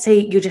 so let's say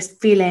you're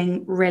just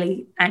feeling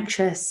really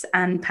anxious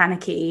and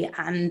panicky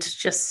and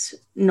just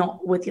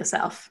not with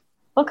yourself.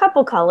 Well, a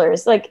couple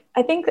colors. I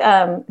think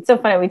it's so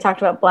funny. We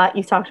talked about black.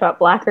 You talked about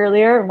black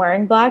earlier and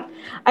wearing black.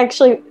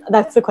 Actually,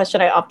 that's the question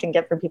I often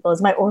get from people: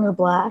 is my aura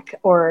black,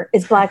 or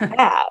is black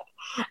bad?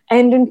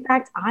 And in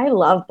fact, I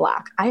love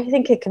black. I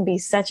think it can be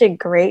such a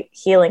great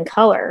healing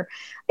color.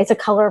 It's a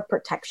color of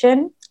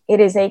protection. It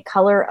is a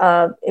color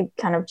of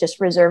kind of just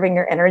reserving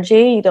your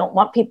energy. You don't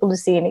want people to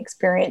see and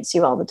experience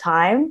you all the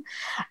time.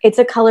 It's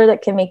a color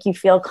that can make you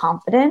feel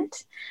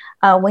confident.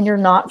 when you're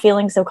not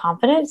feeling so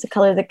confident. It's a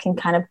color that can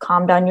kind of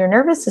calm down your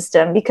nervous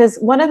system, because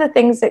one of the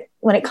things that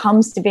when it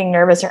comes to being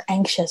nervous or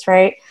anxious,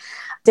 right,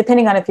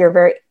 depending on if you're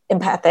very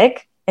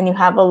empathic and you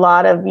have a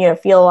lot of,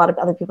 feel a lot of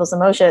other people's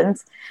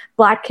emotions,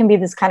 Black can be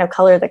this kind of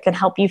color that can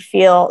help you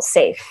feel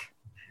safe,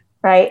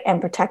 right, and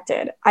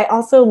protected. I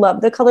also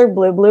love the color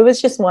blue. Blue is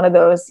just one of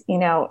those,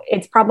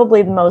 it's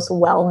probably the most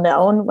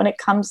well-known when it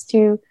comes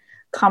to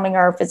calming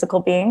our physical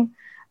being.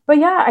 But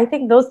yeah, I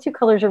think those two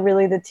colors are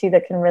really the two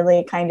that can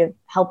really kind of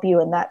help you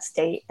in that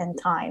state and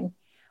time.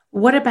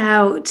 What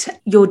about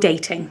your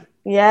dating?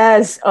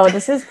 Yes. Oh,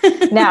 this is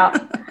now.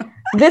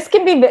 This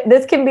can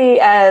be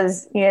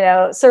as,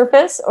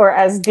 surface or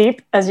as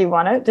deep as you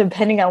want it,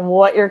 depending on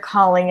what you're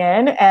calling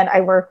in. And I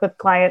work with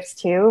clients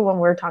too, when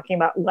we're talking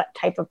about what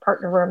type of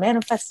partner we're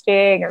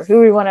manifesting or who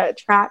we want to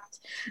attract.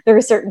 There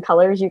are certain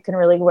colors you can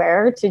really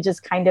wear to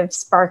just kind of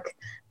spark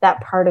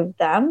that part of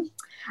them.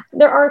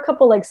 There are a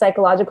couple like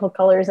psychological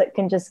colors that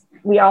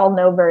we all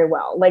know very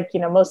well. Like,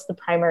 most of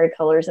the primary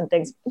colors and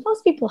things,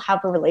 most people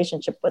have a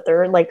relationship with,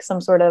 or like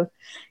some sort of,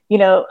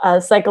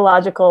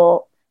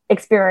 psychological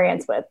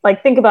experience with.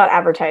 Like, think about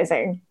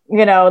advertising.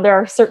 There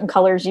are certain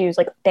colors used,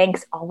 like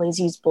banks always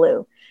use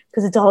blue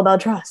because it's all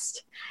about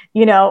trust,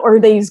 or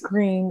they use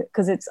green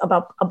because it's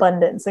about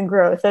abundance and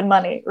growth and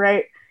money,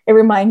 right? It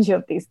reminds you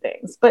of these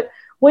things. But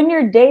when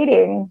you're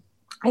dating,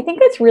 I think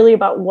it's really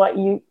about what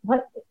you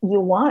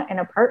want in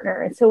a partner.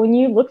 And so when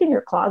you look in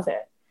your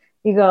closet,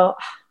 you go,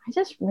 I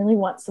just really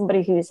want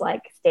somebody who's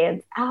like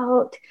stands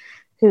out,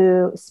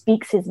 who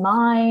speaks his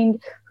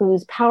mind,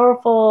 who's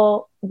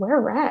powerful. Wear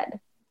red.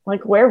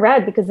 Wear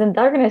red, because then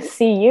they're going to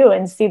see you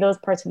and see those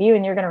parts of you,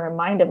 and you're going to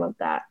remind them of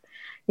that,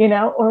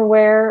 or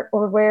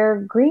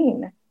wear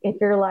green if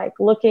you're like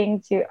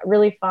looking to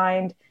really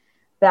find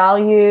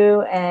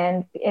value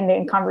and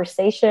in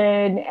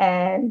conversation,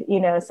 and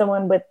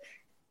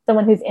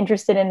someone who's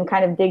interested in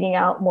kind of digging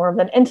out more of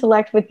an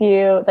intellect with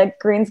you. That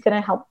green's going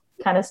to help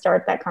kind of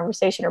start that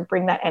conversation or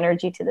bring that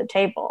energy to the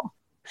table.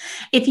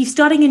 If you're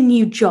starting a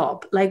new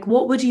job,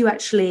 what would you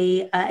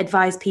actually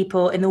advise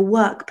people in the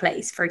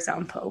workplace, for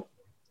example?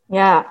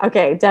 Yeah.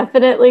 Okay.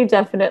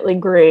 Definitely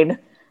green.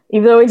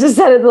 Even though we just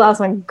said it the last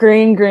one,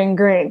 green.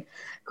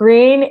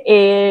 Green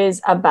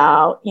is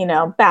about,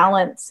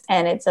 balance,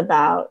 and it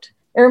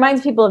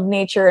reminds people of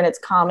nature, and it's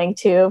calming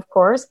too, of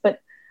course,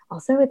 but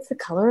also it's the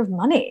color of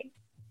money.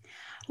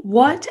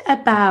 What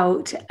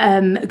about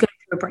going through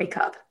a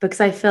breakup?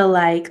 Because I feel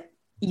like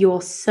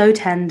you're so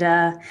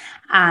tender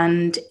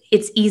and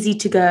it's easy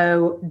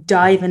to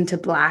dive into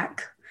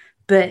Black,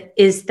 but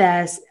is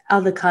there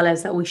other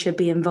colors that we should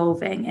be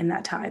involving in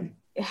that time?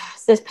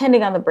 Yes,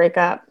 depending on the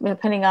breakup,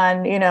 depending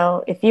on,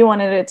 if you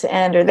wanted it to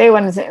end or they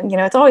wanted to,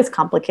 it's always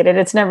complicated.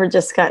 It's never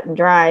just cut and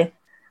dry.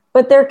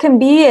 But there can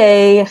be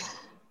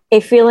a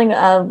feeling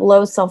of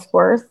low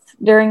self-worth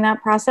during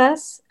that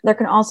process. There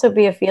can also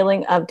be a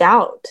feeling of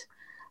doubt.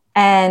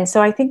 And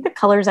so I think the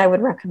colors I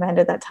would recommend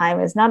at that time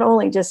is not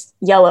only just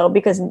yellow,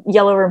 because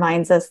yellow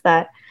reminds us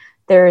that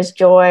there's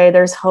joy,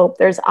 there's hope,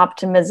 there's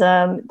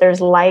optimism,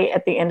 there's light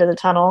at the end of the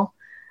tunnel.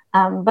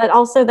 But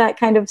also that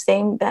kind of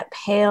that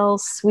pale,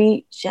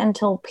 sweet,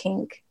 gentle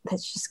pink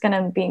that's just going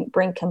to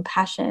bring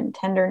compassion,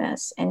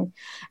 tenderness, and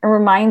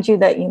remind you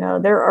that,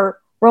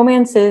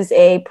 romance is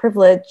a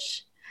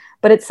privilege,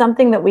 but it's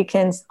something that we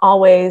can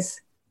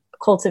always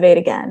cultivate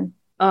again.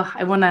 Oh,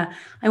 I want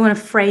to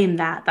frame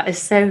that. That is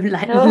so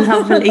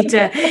lovely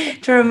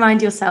to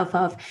remind yourself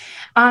of.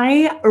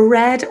 I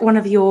read one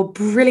of your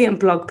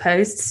brilliant blog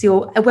posts.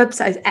 Your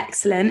website is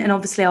excellent. And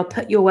obviously I'll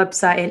put your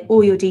website and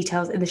all your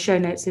details in the show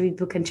notes so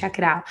people can check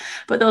it out.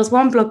 But there was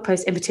one blog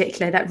post in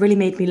particular that really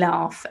made me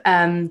laugh.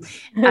 And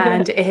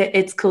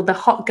it's called The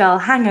Hot Girl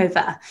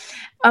Hangover.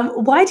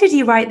 Why did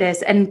you write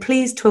this? And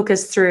please talk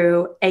us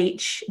through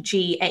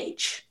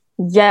HGH.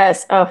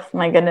 Yes. Oh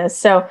my goodness.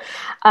 So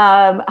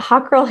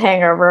hot girl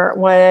hangover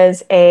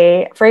was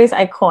a phrase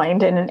I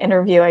coined in an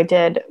interview I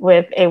did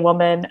with a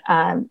woman,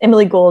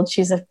 Emily Gould.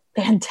 She's a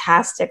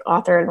fantastic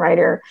author and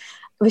writer.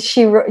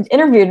 She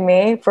interviewed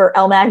me for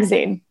Elle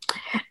magazine,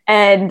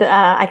 and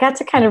I got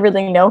to kind of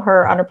really know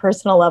her on a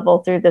personal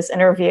level through this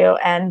interview.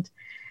 And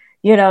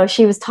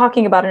she was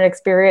talking about an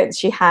experience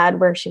she had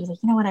where she was like,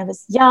 when I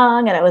was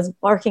young and I was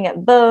working at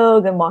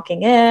Vogue and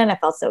walking in, I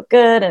felt so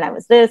good and I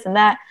was this and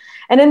that.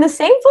 And in the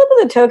same flip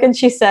of the token,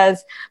 she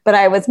says, but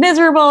I was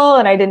miserable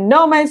and I didn't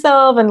know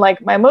myself and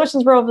like my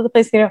emotions were all over the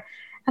place, And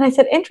I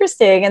said,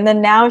 interesting. And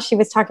then now she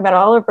was talking about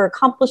all of her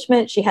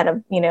accomplishments. She had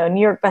a,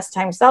 New York Best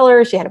Time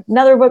seller. She had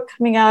another book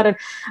coming out and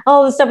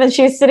all this stuff. And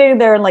she was sitting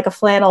there in like a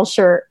flannel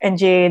shirt and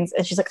jeans.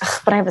 And she's like,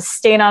 but I have a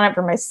stain on it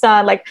for my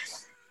son.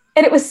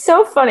 And it was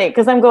so funny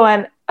because I'm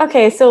going,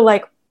 okay, so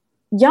like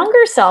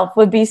younger self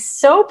would be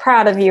so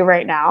proud of you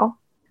right now.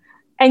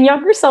 And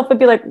younger self would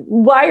be like,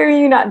 why are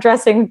you not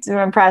dressing to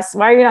impress?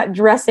 Why are you not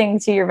dressing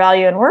to your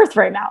value and worth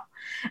right now?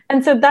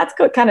 And so that's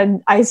what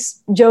I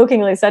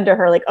jokingly said to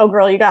her, like, oh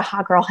girl, you got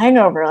hot girl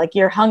hangover. Like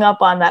you're hung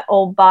up on that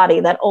old body,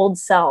 that old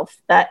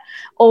self, that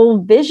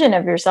old vision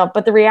of yourself.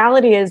 But the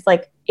reality is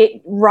like,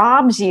 it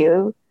robs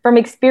you from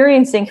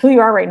experiencing who you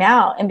are right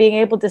now and being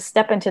able to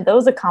step into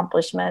those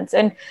accomplishments.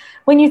 And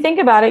when you think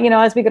about it,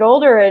 as we get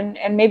older,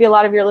 and maybe a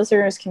lot of your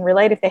listeners can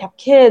relate if they have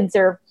kids,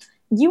 or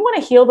you want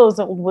to heal those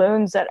old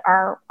wounds that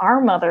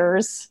our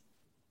mothers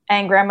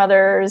and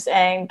grandmothers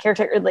and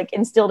caretakers like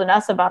instilled in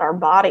us about our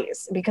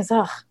bodies, because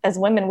as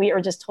women, we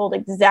are just told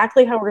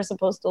exactly how we're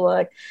supposed to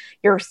look.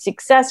 Your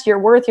success, your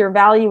worth, your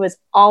value is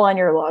all on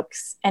your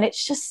looks. And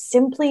it's just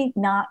simply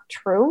not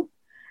true.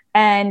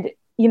 And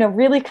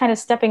really kind of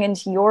stepping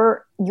into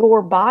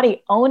your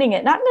body, owning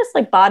it, not in this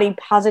like body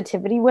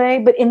positivity way,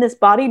 but in this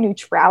body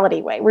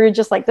neutrality way, where you're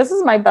just like, this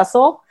is my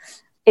vessel.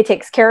 It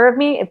takes care of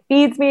me. It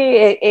feeds me.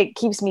 It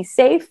keeps me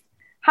safe.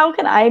 How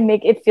can I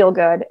make it feel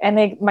good and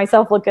make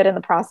myself look good in the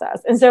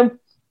process? And so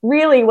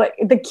really what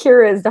the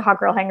cure is to hot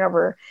girl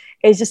hangover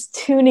is just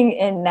tuning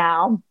in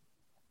now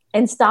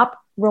and stop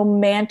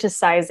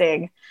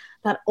romanticizing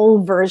that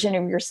old version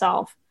of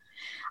yourself.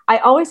 I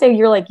always say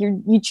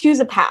you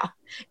choose a path.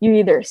 You're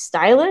either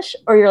stylish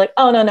or you're like,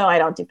 oh, no, I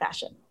don't do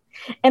fashion.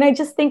 And I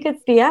just think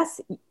it's BS.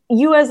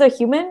 You as a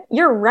human,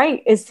 your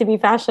right is to be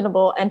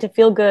fashionable and to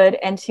feel good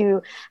and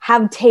to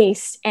have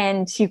taste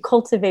and to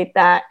cultivate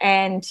that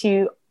and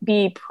to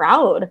be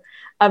proud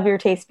of your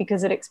taste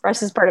because it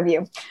expresses part of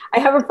you. I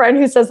have a friend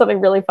who says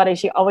something really funny.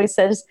 She always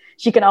says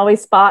she can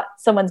always spot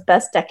someone's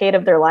best decade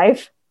of their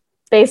life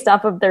based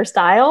off of their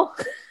style.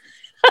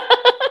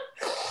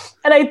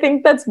 And I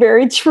think that's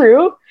very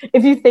true.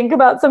 If you think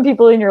about some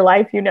people in your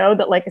life,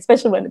 that like,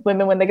 especially when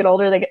women, when they get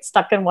older, they get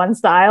stuck in one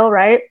style,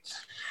 right?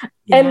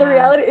 Yeah. And the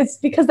reality is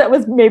because that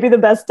was maybe the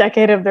best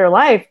decade of their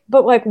life.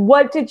 But like,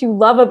 what did you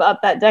love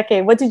about that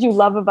decade? What did you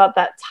love about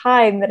that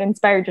time that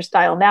inspired your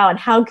style now? And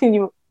how can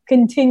you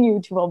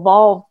continue to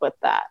evolve with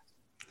that?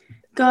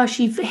 Gosh,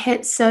 you've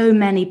hit so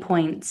many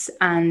points.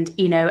 And,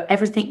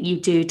 everything you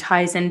do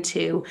ties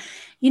into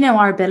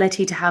our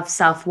ability to have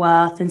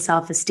self-worth and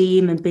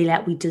self-esteem and be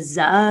like, we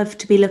deserve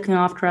to be looking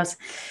after us.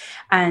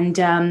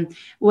 And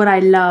what I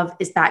love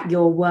is that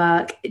your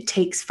work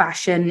takes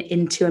fashion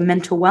into a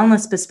mental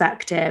wellness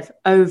perspective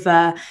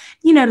over,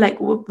 like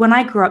when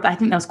I grew up, I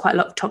think there was quite a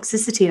lot of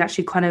toxicity and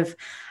actually kind of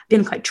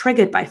been quite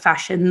triggered by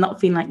fashion,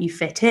 not feeling like you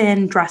fit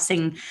in,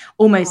 dressing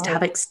almost to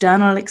have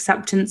external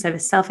acceptance over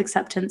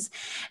self-acceptance.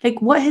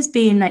 Like what has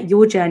been like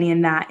your journey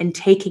in that, in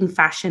taking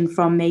fashion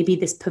from maybe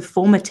this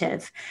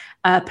performative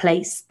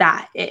place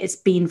that it's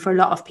been for a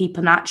lot of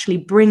people and actually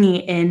bringing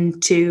it in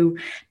to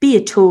be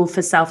a tool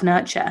for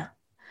self-nurture?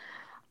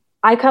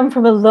 I come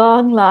from a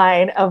long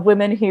line of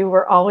women who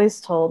were always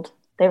told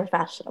they were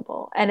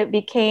fashionable, and it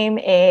became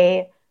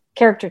a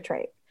character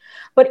trait.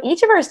 But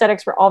each of our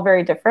aesthetics were all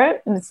very different.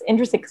 And it's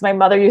interesting because my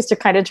mother used to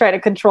kind of try to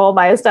control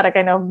my aesthetic.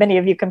 I know many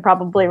of you can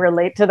probably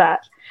relate to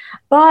that.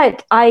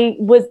 But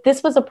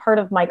this was a part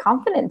of my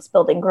confidence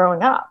building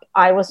growing up.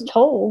 I was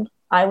told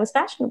I was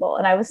fashionable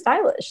and I was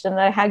stylish and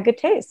I had good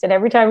taste. And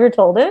every time you're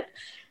told it,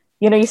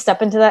 you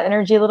step into that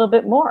energy a little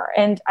bit more.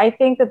 And I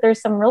think that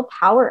there's some real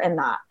power in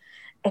that.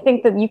 I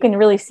think that you can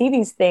really see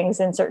these things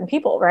in certain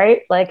people,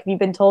 right? Like if you've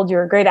been told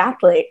you're a great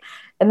athlete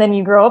and then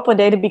you grow up one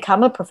day to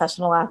become a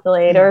professional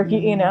athlete, or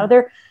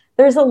if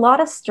there's a lot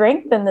of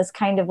strength in this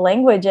kind of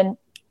language. And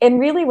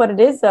really what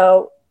it is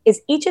though,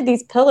 is each of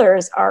these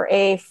pillars are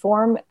a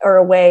form or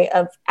a way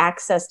of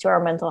access to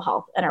our mental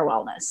health and our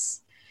wellness,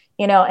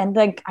 and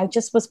like, I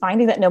just was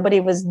finding that nobody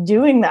was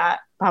doing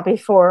that probably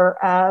for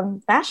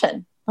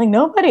fashion, like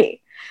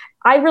nobody.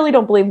 I really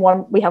don't believe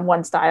we have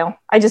one style.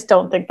 I just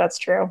don't think that's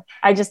true.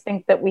 I just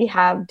think that we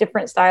have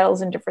different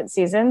styles in different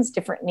seasons,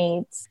 different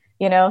needs.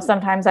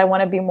 Sometimes I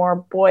want to be more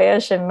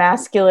boyish and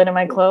masculine in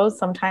my clothes.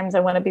 Sometimes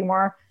I want to be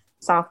more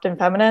soft and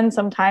feminine.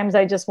 Sometimes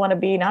I just want to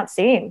be not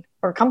seen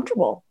or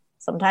comfortable.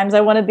 Sometimes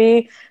I want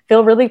to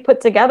feel really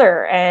put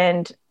together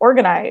and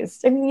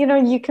organized. And,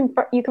 you can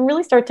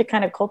really start to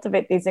kind of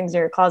cultivate these things in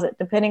your closet,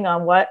 depending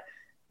on what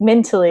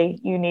mentally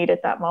you need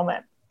at that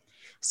moment.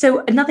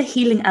 So another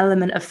healing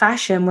element of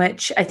fashion,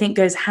 which I think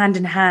goes hand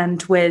in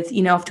hand with,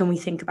 often we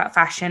think about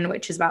fashion,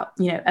 which is about,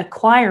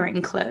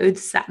 acquiring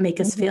clothes that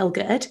make us feel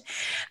good,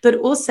 but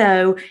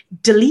also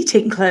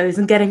deleting clothes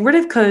and getting rid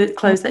of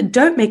clothes that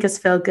don't make us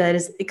feel good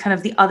is kind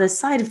of the other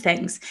side of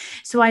things.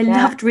 So I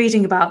loved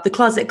reading about the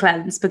closet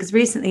cleanse, because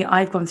recently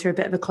I've gone through a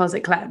bit of a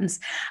closet cleanse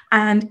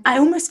and I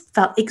almost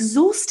felt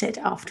exhausted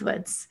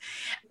afterwards.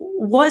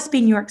 What's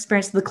been your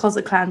experience of the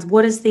closet cleanse?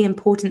 What is the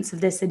importance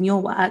of this in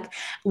your work?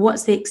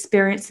 What's the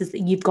experiences that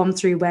you've gone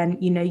through when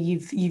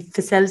you've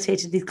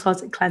facilitated these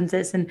closet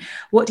cleanses, and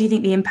what do you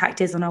think the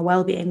impact is on our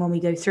well-being when we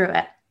go through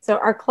it? So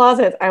our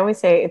closet, I always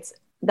say it's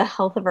the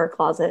health of our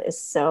closet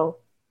is so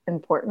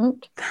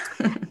important.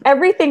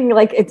 Everything,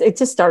 like it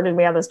just started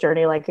me on this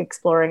journey, like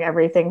exploring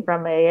everything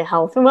from a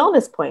health and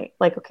wellness point.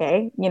 Like,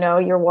 okay,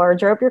 your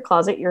wardrobe, your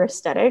closet, your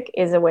aesthetic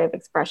is a way of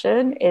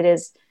expression. It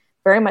is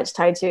very much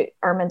tied to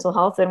our mental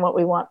health and what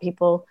we want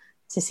people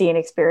to see and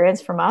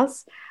experience from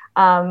us.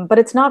 But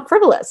it's not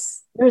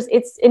frivolous.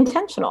 It's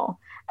intentional.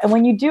 And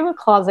when you do a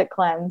closet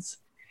cleanse,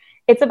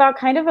 it's about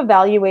kind of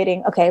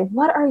evaluating, okay,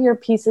 what are your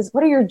pieces?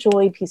 What are your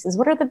joy pieces?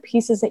 What are the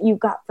pieces that you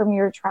got from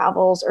your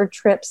travels or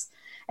trips?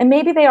 And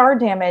maybe they are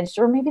damaged,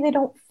 or maybe they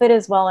don't fit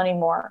as well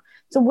anymore.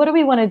 So what do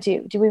we want to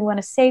do? Do we want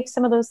to save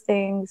some of those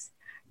things?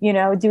 You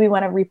know, do we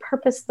want to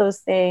repurpose those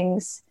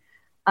things?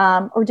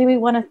 Or do we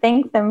want to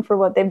thank them for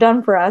what they've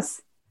done for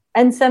us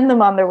and send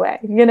them on their way,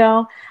 you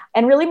know,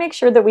 and really make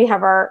sure that we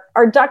have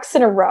our ducks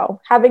in a row.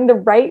 Having the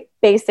right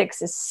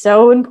basics is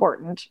so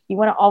important. You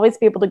want to always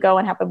be able to go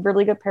and have a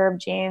really good pair of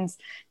jeans,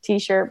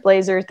 t-shirt,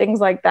 blazer, things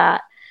like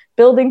that,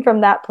 building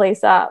from that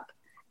place up.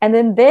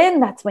 And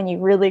then that's when you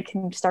really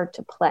can start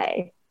to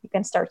play. You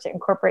can start to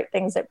incorporate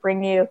things that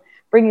bring you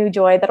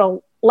joy,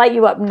 that'll light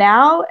you up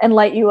now and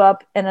light you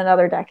up in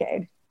another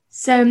decade.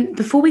 So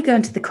before we go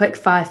into the quick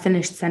fire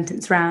finished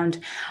sentence round,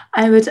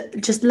 I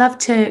would just love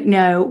to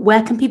know,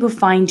 where can people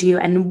find you,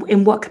 and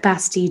in what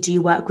capacity do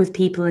you work with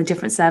people and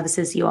different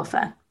services you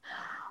offer?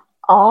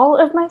 All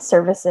of my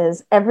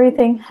services,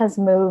 everything has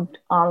moved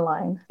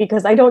online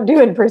because I don't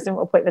do in-person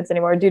appointments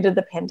anymore due to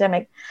the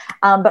pandemic.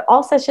 But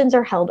all sessions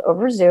are held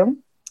over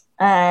Zoom.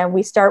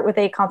 We start with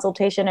a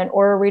consultation and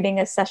aura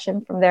reading a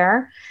session from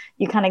there.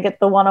 You kind of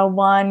get the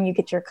 101, you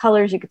get your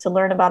colors, you get to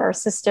learn about our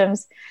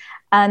systems.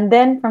 And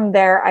then from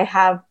there, I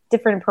have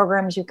different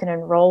programs you can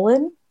enroll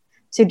in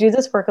to do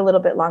this work a little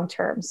bit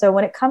long-term. So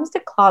when it comes to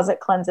closet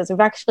cleanses, we've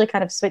actually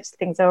kind of switched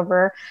things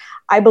over.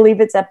 I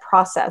believe it's a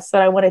process,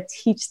 but I want to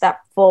teach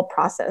that full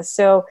process.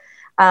 So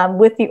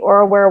with the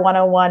AuraWare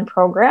 101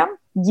 program,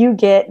 you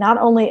get not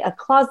only a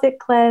closet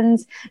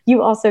cleanse,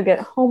 you also get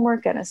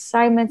homework and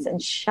assignments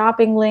and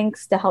shopping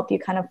links to help you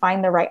kind of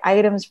find the right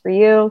items for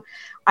you.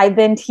 I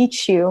then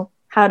teach you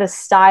how to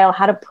style,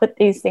 how to put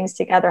these things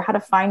together, how to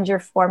find your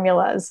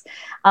formulas,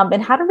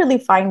 and how to really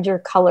find your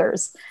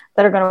colors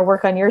that are going to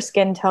work on your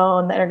skin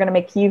tone, that are going to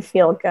make you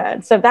feel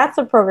good. So that's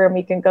a program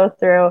you can go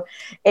through.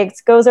 It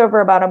goes over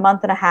about a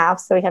month and a half.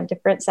 So we have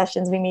different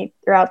sessions we meet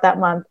throughout that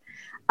month.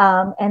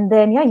 And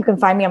then, you can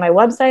find me on my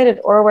website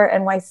at AuraWare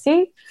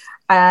NYC.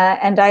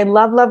 And I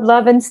love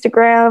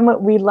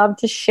Instagram. We love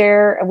to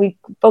share, and we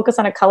focus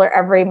on a color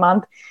every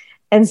month.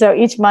 And so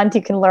each month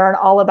you can learn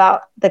all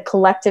about the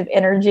collective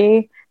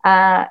energy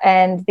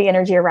and the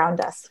energy around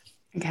us.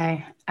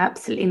 Okay,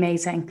 absolutely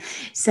amazing.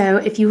 So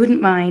if you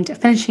wouldn't mind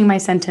finishing my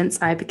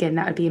sentence, I begin,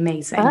 that would be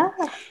amazing.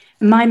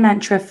 My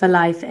mantra for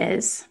life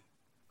is?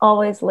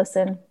 Always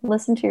listen.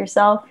 Listen to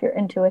yourself, your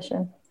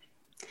intuition.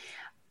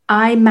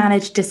 I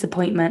manage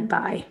disappointment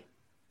by?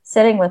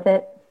 Sitting with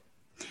it.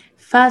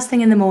 First thing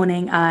in the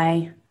morning,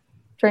 I?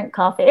 Drink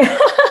coffee.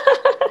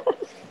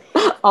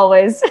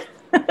 Always.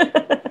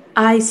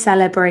 I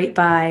celebrate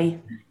by?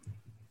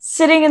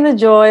 Sitting in the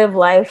joy of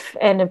life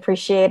and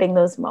appreciating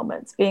those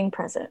moments, being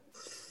present.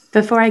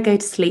 Before I go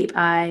to sleep,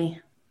 I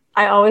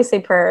always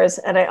say prayers,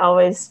 and I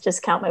always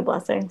just count my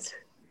blessings.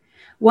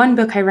 One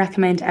book I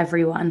recommend to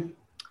everyone.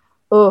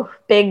 Oh,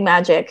 Big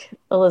Magic,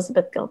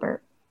 Elizabeth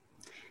Gilbert.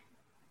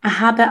 A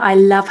habit I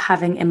love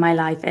having in my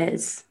life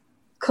is?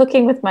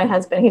 Cooking with my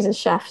husband. He's a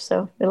chef,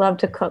 so we love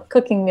to cook,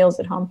 cooking meals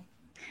at home.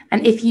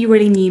 And if you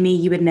really knew me,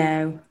 you would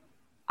know?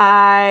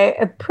 I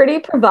am pretty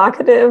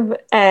provocative,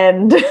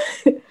 and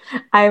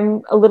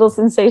I'm a little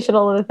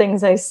sensational in the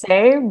things I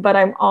say, but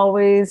I'm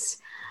always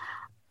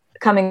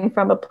coming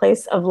from a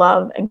place of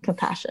love and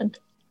compassion.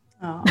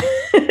 Oh.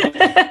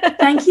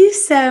 Thank you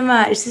so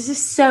much. This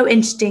is so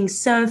interesting,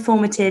 so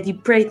informative. You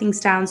break things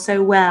down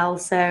so well.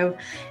 So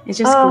it's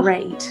just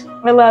great.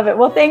 I love it.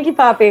 Well, thank you,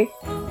 Poppy.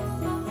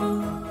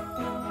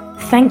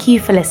 Thank you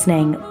for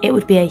listening. It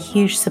would be a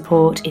huge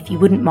support if you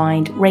wouldn't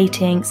mind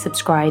rating,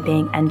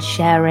 subscribing, and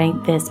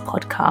sharing this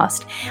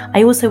podcast.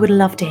 I also would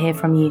love to hear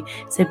from you.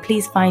 So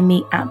please find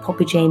me at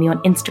Poppy Jamie on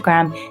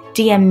Instagram,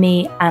 DM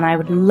me, and I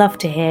would love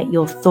to hear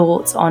your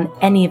thoughts on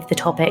any of the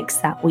topics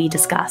that we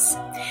discuss.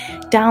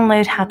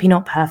 Download Happy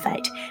Not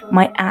Perfect,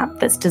 my app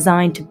that's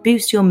designed to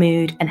boost your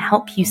mood and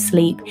help you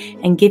sleep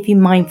and give you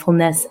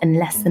mindfulness in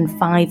less than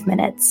 5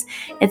 minutes.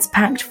 It's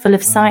packed full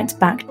of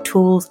science-backed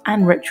tools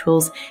and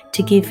rituals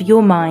to give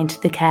your mind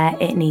the care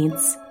it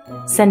needs.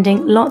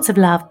 Sending lots of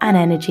love and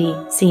energy.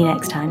 See you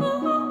next time.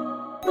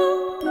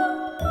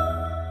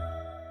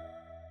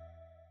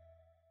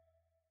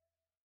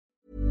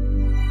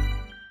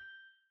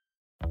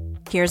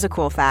 Here's a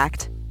cool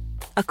fact.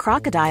 A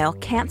crocodile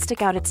can't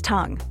stick out its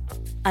tongue.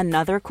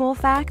 Another cool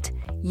fact,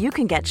 you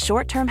can get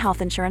short-term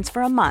health insurance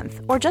for a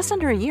month or just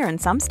under a year in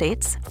some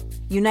states.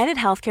 United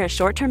Healthcare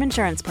short-term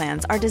insurance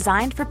plans are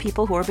designed for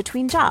people who are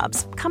between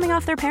jobs, coming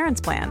off their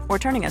parents' plan, or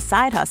turning a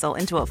side hustle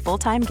into a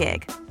full-time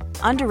gig.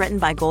 Underwritten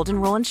by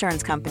Golden Rule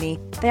Insurance Company,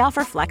 they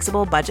offer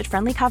flexible,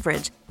 budget-friendly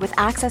coverage with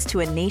access to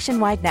a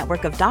nationwide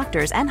network of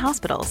doctors and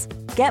hospitals.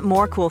 Get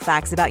more cool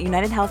facts about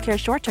United Healthcare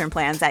short-term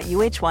plans at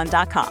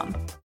uh1.com.